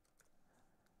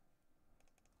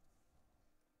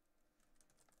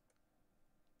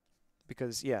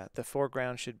 Because, yeah, the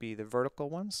foreground should be the vertical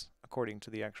ones, according to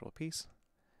the actual piece.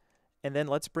 And then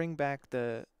let's bring back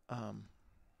the,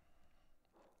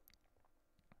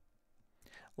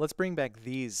 let's bring back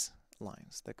these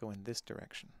lines that go in this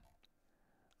direction.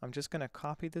 I'm just going to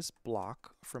copy this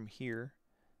block from here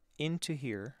into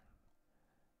here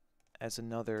as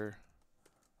another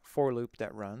for loop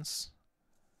that runs.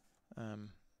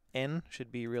 N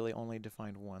should be really only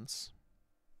defined once.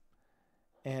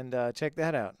 And check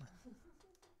that out.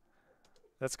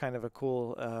 That's kind of a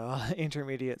cool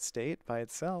intermediate state by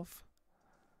itself.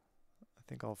 I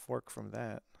think I'll fork from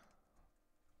that.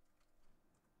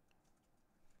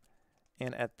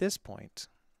 And at this point,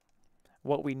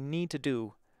 what we need to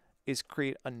do is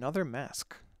create another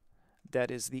mask that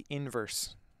is the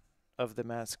inverse of the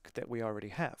mask that we already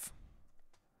have.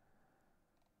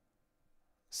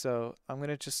 So I'm going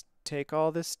to just take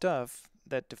all this stuff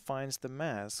that defines the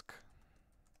mask,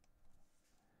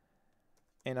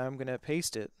 and I'm going to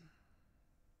paste it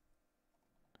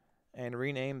and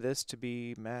rename this to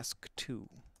be mask 2.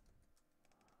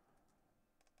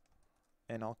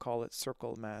 And I'll call it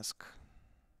circle mask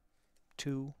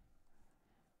 2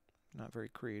 not very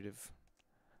creative.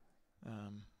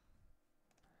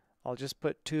 I'll just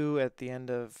put 2 at the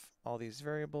end of all these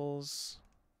variables.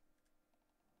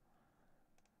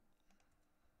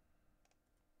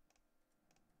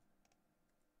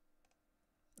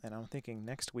 And I'm thinking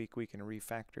next week we can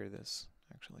refactor this,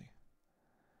 actually.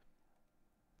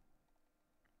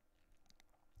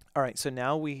 All right, so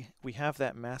now we have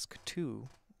that mask 2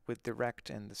 with the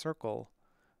rect and the circle.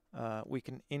 We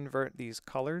can invert these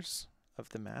colors of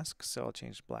the mask. So I'll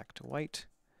change black to white,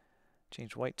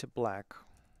 change white to black.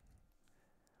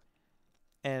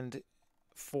 And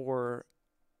for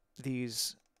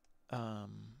these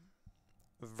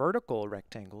vertical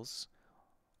rectangles,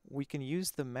 we can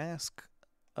use the mask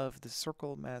of the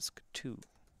circle mask 2.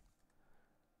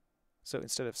 So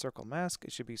instead of circle mask,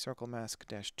 it should be circle mask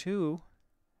dash 2.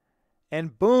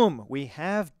 And boom, we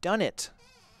have done it.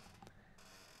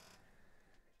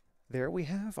 There we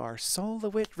have our Sol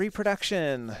LeWitt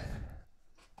reproduction.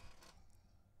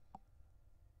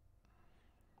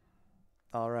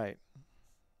 All right.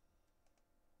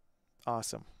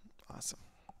 Awesome. Awesome.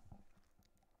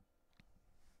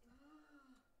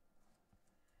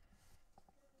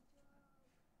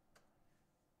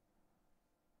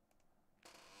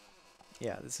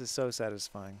 Yeah, this is so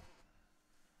satisfying.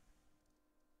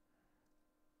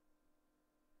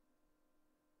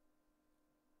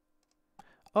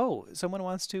 Oh, someone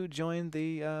wants to join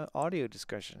the audio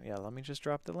discussion. Yeah, let me just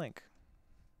drop the link.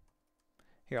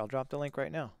 Here, I'll drop the link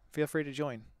right now. Feel free to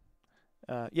join.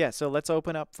 Yeah, so let's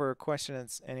open up for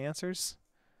questions and answers.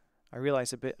 I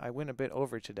realize I went a bit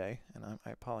over today, and I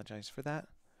apologize for that.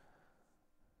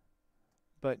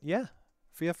 But yeah,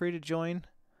 feel free to join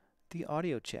the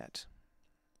audio chat.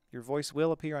 Your voice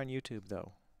will appear on YouTube,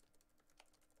 though.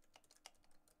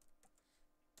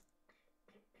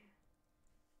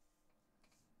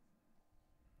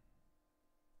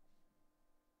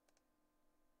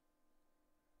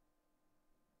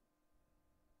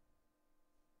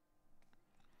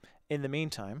 In the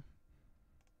meantime,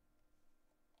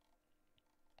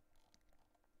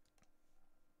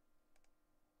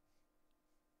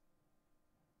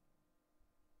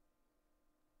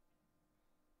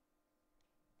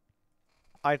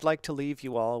 I'd like to leave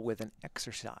you all with an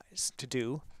exercise to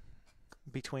do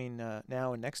between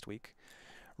now and next week.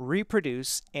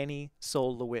 Reproduce any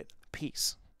Sol LeWitt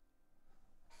piece,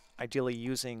 ideally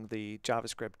using the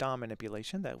JavaScript DOM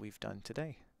manipulation that we've done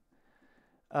today.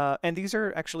 And these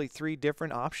are actually 3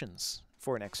 different options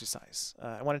for an exercise.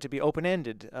 I want it to be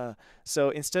open-ended. So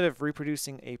instead of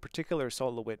reproducing a particular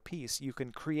Sol LeWitt piece, you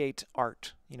can create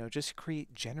art. You know, just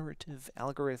create generative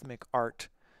algorithmic art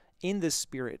in the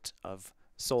spirit of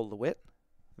Sol LeWitt.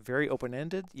 Very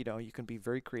open-ended. You know, you can be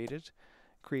very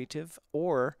creative,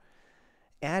 or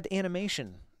add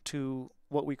animation to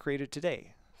what we created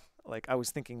today. Like I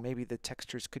was thinking maybe the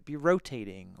textures could be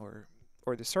rotating, or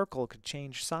the circle could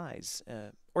change size,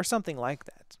 or something like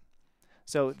that.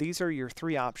 So these are your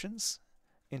 3 options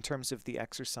in terms of the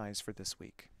exercise for this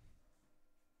week.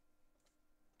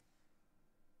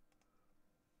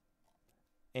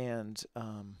 And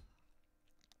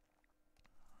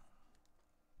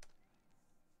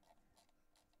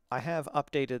I have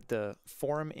updated the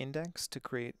forum index to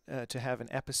create to have an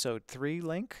episode 3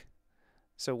 link.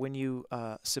 So when you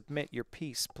submit your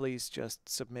piece, please just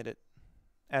submit it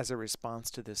as a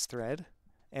response to this thread,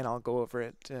 and I'll go over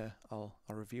it. I'll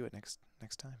review it next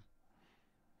time.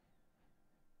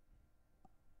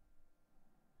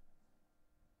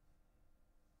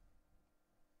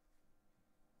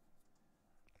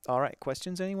 All right,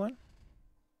 questions, anyone?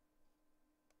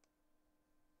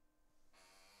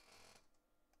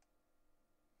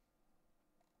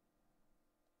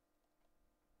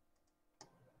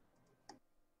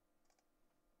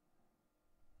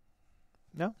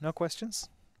 No? No questions?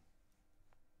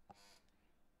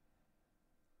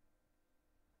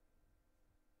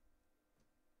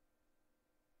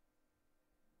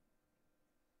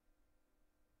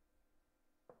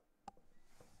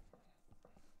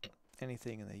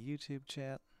 Anything in the YouTube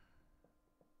chat?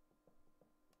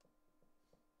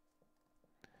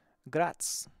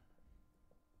 Graz.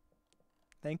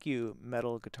 Thank you,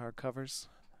 Metal Guitar Covers.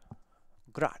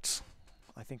 Graz.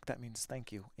 I think that means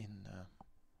thank you in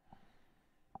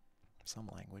some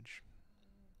language.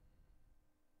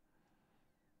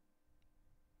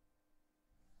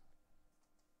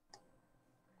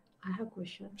 I have a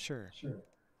question. Sure.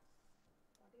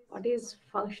 What is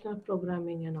functional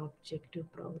programming and objective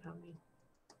programming?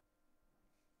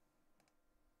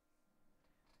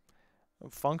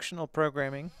 Functional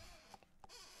programming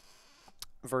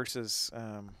versus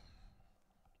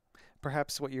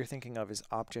perhaps what you're thinking of is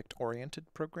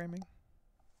object-oriented programming.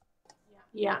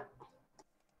 Yeah.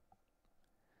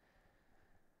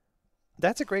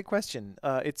 That's a great question.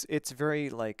 It's very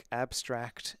like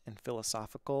abstract and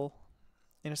philosophical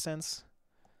in a sense.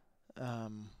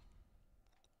 Um,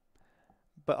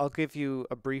 but I'll give you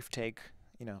a brief take,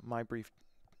 my brief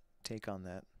take on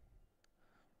that.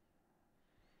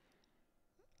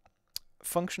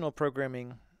 Functional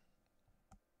programming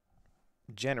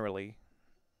generally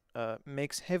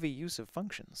makes heavy use of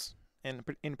functions, and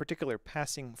in particular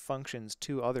passing functions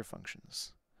to other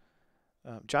functions.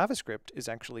 JavaScript is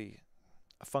actually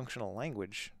a functional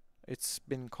language. It's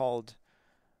been called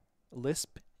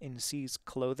Lisp in C's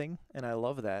clothing, and I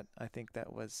love that. I think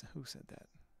that was, who said that?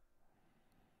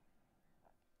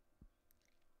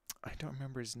 I don't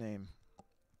remember his name.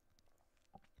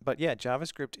 But yeah,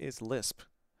 JavaScript is Lisp,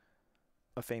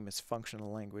 a famous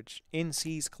functional language, in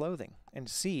C's clothing. And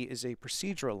C is a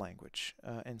procedural language,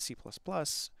 and C++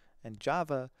 and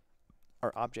Java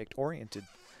are object-oriented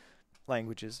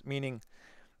languages, meaning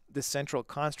the central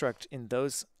construct in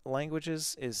those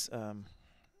languages is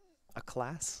a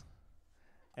class,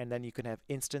 and then you can have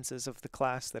instances of the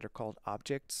class that are called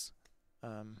objects.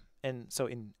 And so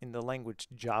in the language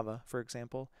Java, for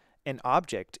example, an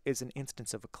object is an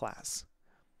instance of a class.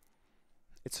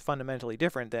 It's fundamentally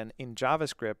different than in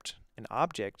JavaScript. An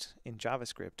object in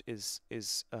JavaScript is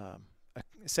a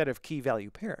set of key value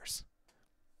pairs.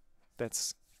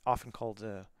 That's often called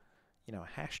a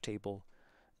hash table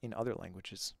in other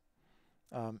languages.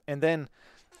 And then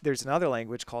there's another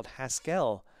language called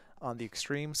Haskell on the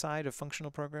extreme side of functional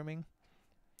programming.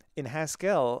 In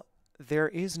Haskell, there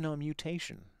is no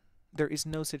mutation. There is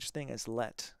no such thing as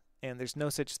let, and there's no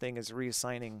such thing as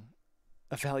reassigning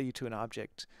a value to an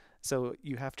object. So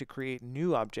you have to create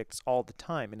new objects all the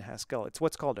time in Haskell. It's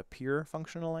what's called a pure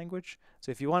functional language.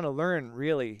 So if you want to learn,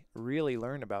 really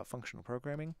learn about functional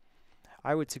programming,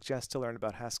 I would suggest to learn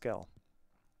about Haskell.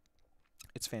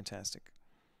 It's fantastic.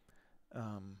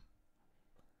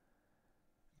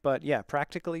 But yeah,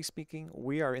 practically speaking,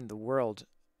 we are in the world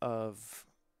of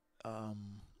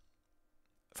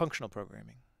functional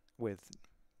programming with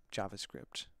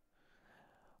JavaScript.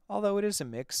 Although it is a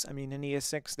mix. I mean, in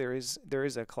ES6 there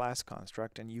is a class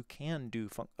construct, and you can do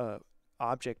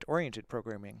object-oriented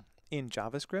programming in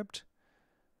JavaScript.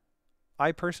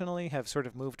 I personally have sort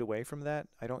of moved away from that.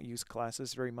 I don't use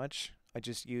classes very much. I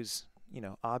just use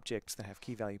objects that have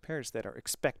key value pairs that are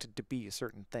expected to be a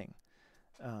certain thing.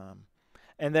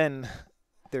 And then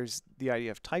there's the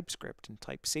idea of TypeScript and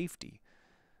type safety,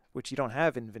 which you don't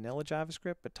have in vanilla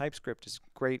JavaScript, but TypeScript is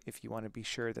great if you want to be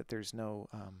sure that there's no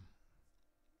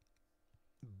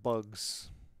bugs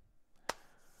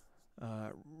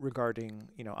regarding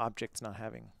objects not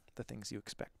having the things you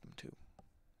expect them to.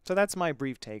 So that's my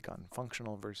brief take on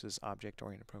functional versus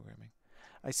object-oriented programming.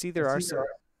 I see there are some.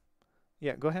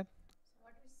 Yeah, go ahead.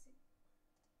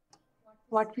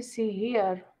 What we see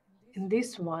here in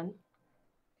this one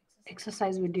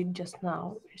exercise we did just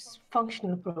now is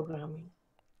functional programming,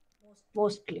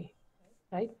 mostly,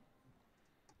 right?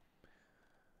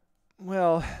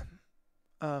 Well,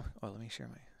 let me share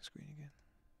my screen again.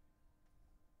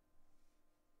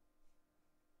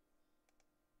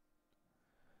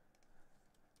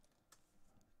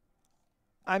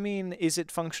 I mean, is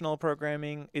it functional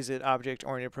programming? Is it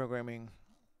object-oriented programming?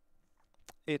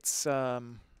 It's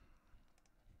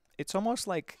almost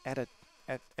like at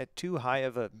too high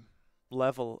of a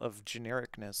level of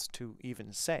genericness to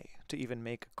even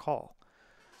make a call.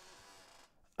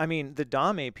 I mean, the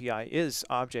DOM API is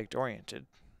object-oriented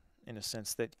in a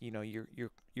sense that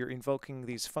you're invoking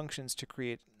these functions to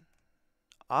create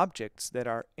objects that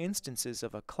are instances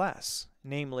of a class,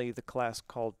 namely the class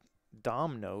called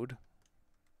DOM node.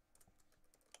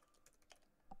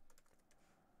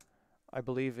 I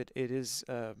believe it is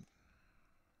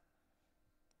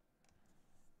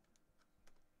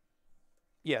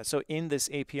yeah, so in this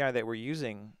API that we're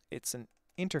using, it's an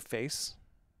interface,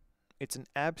 it's an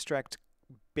abstract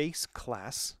base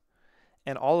class,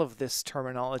 and all of this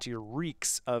terminology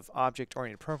reeks of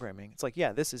object-oriented programming. It's like,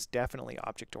 yeah, this is definitely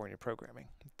object-oriented programming.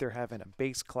 They're having a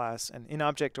base class, and in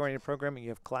object-oriented programming, you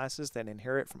have classes that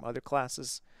inherit from other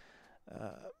classes,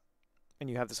 and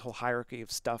you have this whole hierarchy of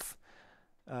stuff.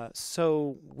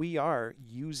 So we are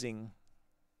using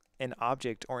an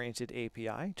object-oriented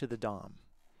API to the DOM.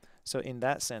 So in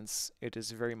that sense, it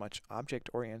is very much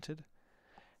object-oriented.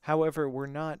 However, we're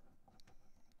not,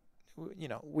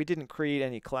 we didn't create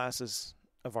any classes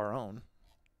of our own.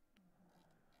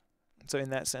 So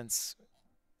in that sense,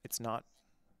 it's not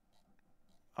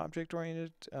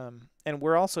object-oriented. And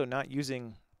we're also not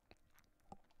using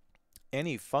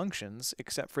any functions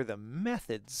except for the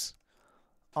methods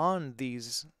on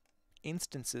these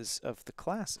instances of the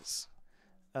classes.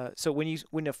 So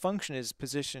when a function is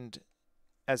positioned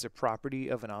as a property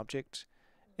of an object,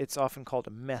 it's often called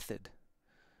a method.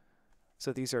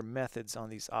 So these are methods on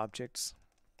these objects,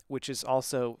 which is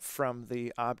also from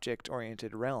the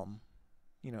object-oriented realm.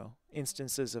 You know,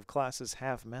 instances of classes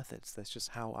have methods. That's just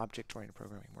how object-oriented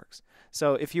programming works.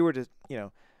 So if you were to, you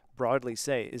know, broadly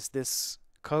say, is this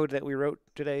code that we wrote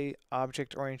today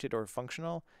object-oriented or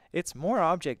functional? It's more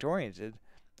object-oriented,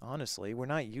 honestly. We're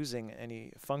not using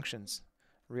any functions,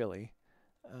 really.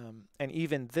 And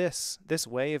even this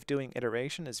way of doing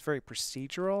iteration is very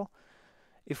procedural.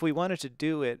 If we wanted to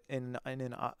do it in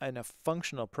a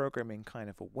functional programming kind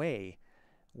of a way,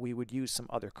 we would use some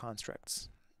other constructs.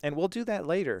 And we'll do that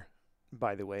later,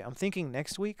 by the way. I'm thinking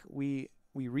next week we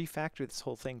refactor this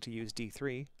whole thing to use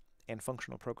D3 and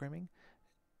functional programming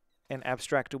and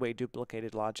abstract away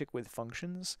duplicated logic with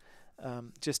functions,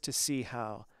 just to see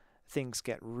how things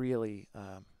get really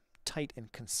tight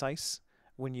and concise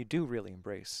when you do really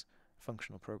embrace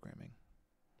functional programming.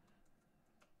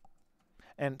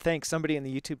 And thanks, somebody in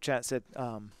the YouTube chat said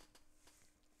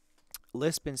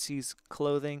Lisp and C's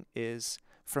clothing is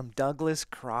from Douglas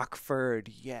Crockford.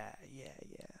 Yeah.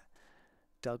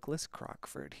 Douglas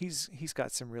Crockford. He's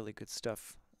got some really good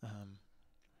stuff.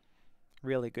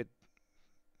 Really good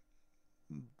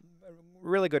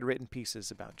written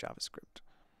pieces about JavaScript.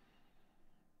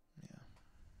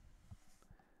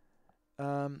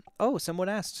 Yeah. Oh, someone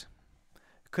asked,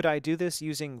 could I do this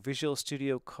using Visual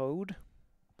Studio Code?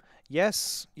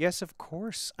 Yes, of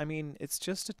course. I mean, it's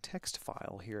just a text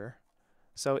file here.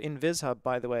 So in VizHub,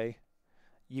 by the way,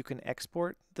 you can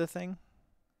export the thing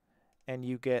and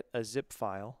you get a zip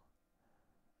file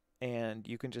and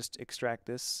you can just extract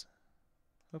this.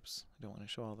 Oops, I don't want to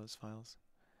show all those files.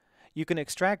 You can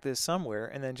extract this somewhere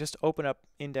and then just open up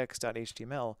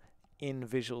index.html in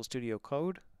Visual Studio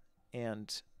Code,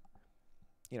 and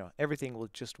you know, everything will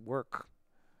just work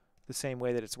the same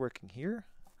way that it's working here,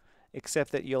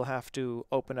 except that you'll have to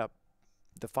open up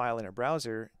the file in a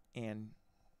browser, and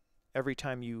every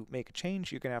time you make a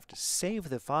change, you're going to have to save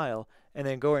the file and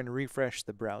then go and refresh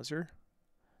the browser,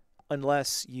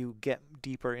 unless you get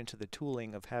deeper into the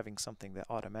tooling of having something that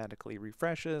automatically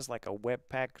refreshes, like a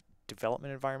Webpack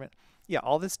development environment. Yeah,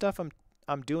 all this stuff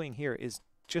I'm doing here is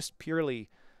just purely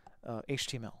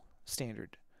HTML,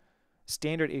 standard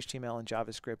HTML and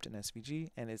JavaScript and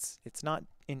SVG, and it's not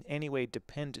in any way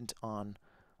dependent on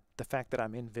the fact that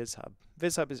I'm in VizHub.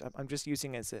 VizHub is, I'm just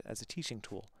using as a teaching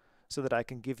tool so that I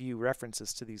can give you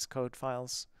references to these code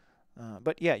files.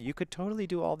 But yeah, you could totally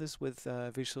do all this with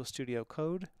Visual Studio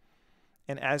Code.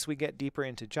 And as we get deeper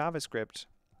into JavaScript,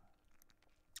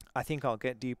 I think I'll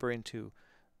get deeper into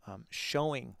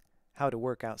showing how to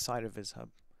work outside of VizHub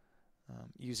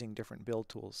using different build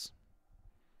tools.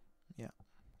 Yeah,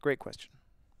 great question.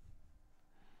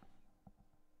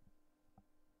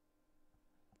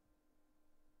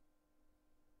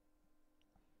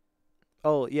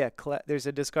 Oh yeah, there's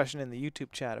a discussion in the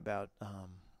YouTube chat about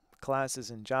classes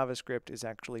in JavaScript is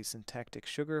actually syntactic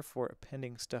sugar for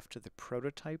appending stuff to the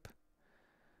prototype.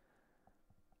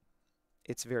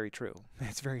 It's very true.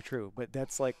 It's very true. But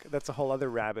that's a whole other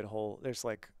rabbit hole. There's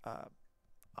like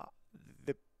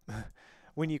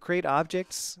when you create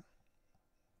objects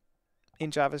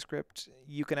in JavaScript,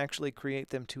 you can actually create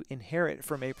them to inherit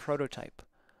from a prototype,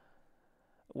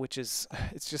 which is,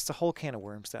 it's just a whole can of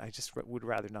worms that I just would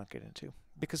rather not get into,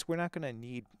 because we're not going to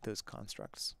need those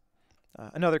constructs.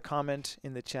 Another comment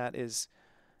in the chat is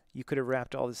you could have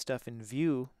wrapped all this stuff in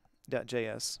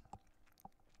Vue.js.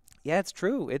 Yeah, it's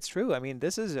true. It's true. I mean,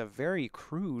 this is a very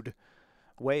crude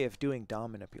way of doing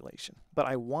DOM manipulation. But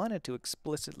I wanted to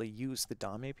explicitly use the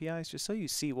DOM APIs just so you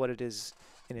see what it is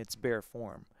in its bare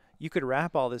form. You could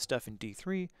wrap all this stuff in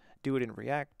D3, do it in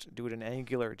React, do it in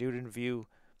Angular, do it in Vue,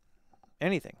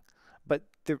 anything. But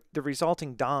the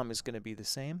resulting DOM is going to be the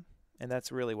same, and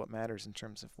that's really what matters in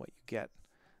terms of what you get,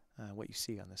 what you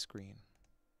see on the screen.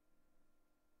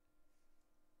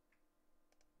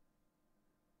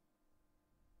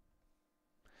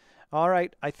 All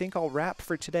right, I think I'll wrap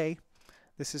for today.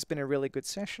 This has been a really good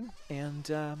session, and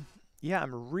yeah,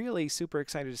 I'm really super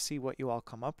excited to see what you all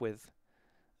come up with.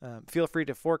 Feel free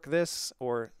to fork this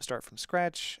or start from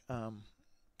scratch.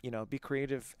 You know, be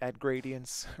creative, add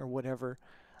gradients or whatever,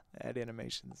 add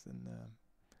animations. And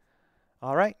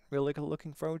all right, really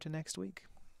looking forward to next week.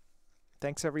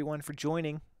 Thanks everyone for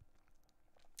joining.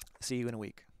 See you in a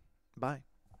week. Bye.